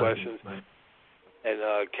 for the questions. Right. And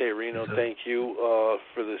K-Rino, thank you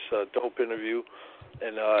for this dope interview.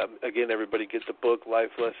 And again, everybody get the book, Life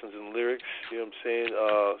Lessons and Lyrics. You know what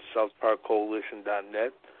I'm saying?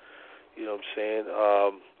 SouthParkCoalition.net. You know what I'm saying?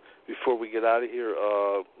 Before we get out of here,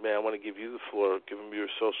 man, I want to give you the floor. Give them your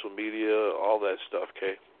social media, all that stuff,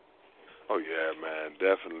 K. Oh, yeah, man,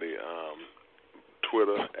 definitely.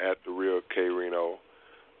 Twitter, @TheRealK-Rino.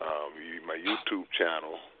 My YouTube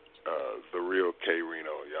channel, The Real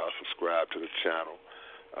K-Rino. Y'all subscribe to the channel.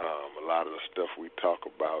 A lot of the stuff we talked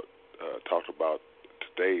about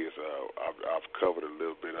today is I've covered a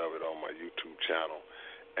little bit of it on my YouTube channel.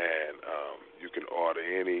 And you can order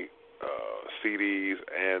any CDs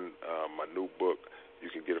and my new book. You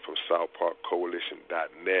can get it from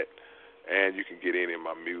SouthParkCoalition.net, and you can get any of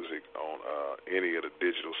my music on any of the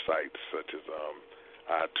digital sites such as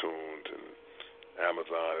iTunes and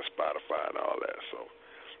Amazon and Spotify and all that. So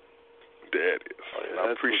there it is. Oh, yeah, and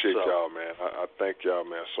I appreciate y'all, man. I thank y'all,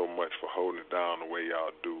 man, so much for holding it down the way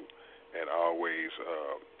y'all do, and always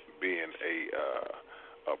being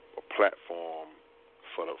a platform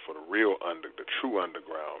for the real the true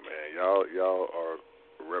underground, man. Y'all are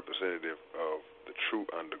a representative of the true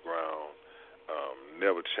underground.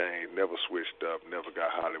 Never changed, never switched up, never got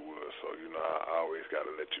Hollywood. So I always got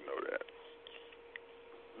to let you know that.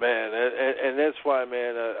 Man, and that's why,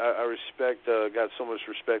 man, I respect, got so much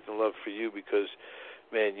respect and love for you because,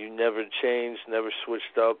 man, you never changed, never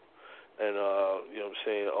switched up, and you know what I'm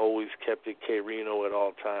saying, always kept it K-Rino at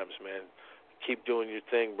all times, man. Keep doing your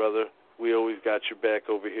thing, brother. We always got your back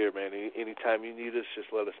over here, man. Anytime you need us, just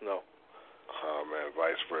let us know. Oh, man,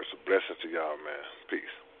 vice versa. Blessings to y'all, man.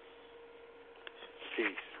 Peace.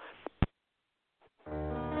 Peace.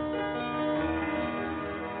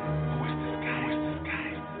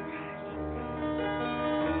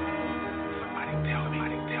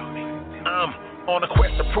 On a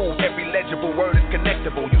quest to prove every legible word is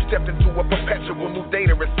connectable. You stepped into a perpetual new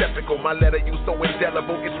data receptacle. My letter you so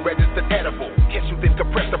indelible, it's registered edible. Kiss you then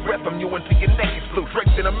compress the breath from you into your neck. It's flew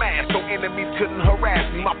tricks in a mask so enemies couldn't harass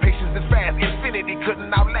me. My patience is fast, infinity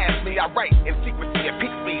couldn't outlast me. I write in secrecy at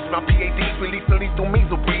peak speeds. My PADs release the lethal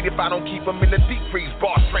measles breed if I don't keep them in the deep freeze.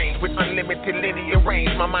 Bar strange with unlimited linear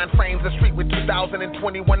range. My mind frames a street with 2021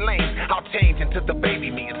 lanes. I'll change into the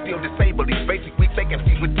baby me and still disable these basic weak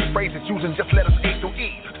vacancies with deep phrases using just letters A through E.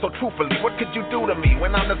 So truthfully, what could you do to me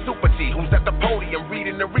when I'm the super G who's at the podium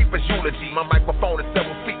reading the Reaper's eulogy? My microphone is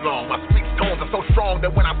several feet long. My speech tones are so strong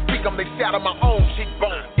that when I speak them, they shatter my own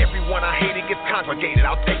cheekbones. Everyone I hate, it gets congregated.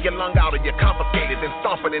 I'll take your lung out of you, confiscated, then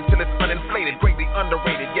stomp it until it's uninflated. Greatly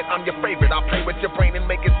underrated, yet I'm your favorite. I'll play with your brain and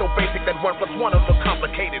make it so basic that 1 + 1 will look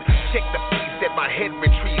complicated. Check the fees that my head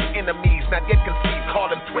retrieves. Enemies not yet conceived,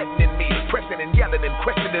 calling, threatening me, pressing and yelling and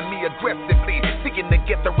questioning me aggressively, seeking to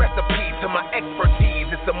get the recipe to my expertise.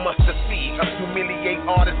 It's a must to see, us humiliate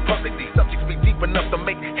artists publicly. Subjects be deep enough to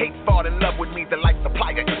make hate fall in love with me. The light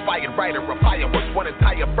supplier, inspired writer of fireworks. One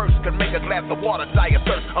entire verse could make a glass of water die of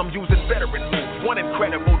thirst. I'm using veteran moves, one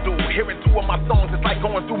incredible dude. Hearing 2 of my songs is like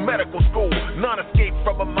going through medical school. None escape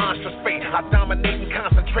from a monstrous fate. I dominate and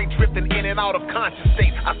concentrate, drifting in and out of conscious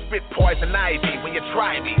state. I spit poison ivy when you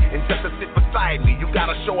try me, and just to sit beside me, you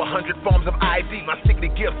gotta show 100 forms of ID. My sickly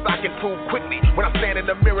gifts I can prove quickly. When I stand in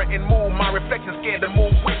the mirror and move, my reflection scared to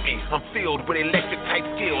move with me. I'm filled with electric type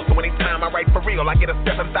skills, so anytime I write for real, I get a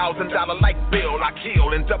 $7,000 light bill. I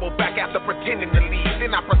kill and double back after pretending to leave.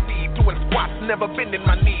 Then I proceed doing squats, never bending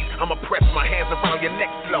my knees. I'ma press my hands around your neck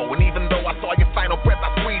slow, and even though I saw your final breath, I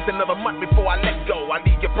squeezed another month before I let go. I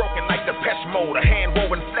leave you broken like Depeche Mode. A hand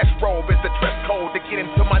woven flesh robe is the dress code to get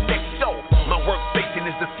into my next show. My workstation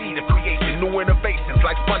is the seed of creation, new innovations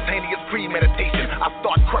like spontaneous premeditation. I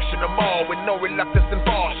start crushing them all with no reluctance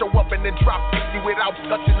involved. Show up and then drop 60 without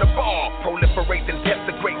touching the ball. Proliferate and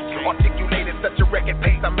desecrate, articulated such a record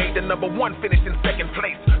pace. I made the #1, finished in 2nd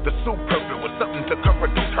place. The superfluous was something to come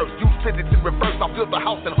reduce hurts. Use physics in reverse. I built the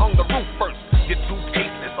house and hung the roof first. You're too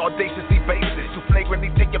tasteless, audaciously baseless. You flagrantly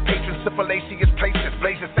take your patrons to fallacious places.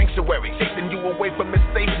 Blaze your sanctuary, chasing you away from its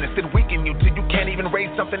safeness. Then weaken you till you can't even raise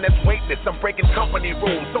something that's weightless. I'm breaking company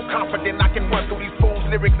rules, so confident I can run through these fools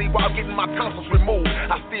lyrically while getting my tonsils removed.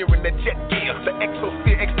 I steer in the jet gear, the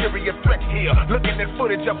exosphere exterior threat here. Looking at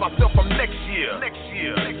footage of myself from next year.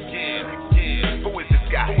 Who is this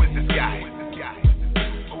guy?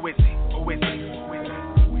 Who is he? Who is he?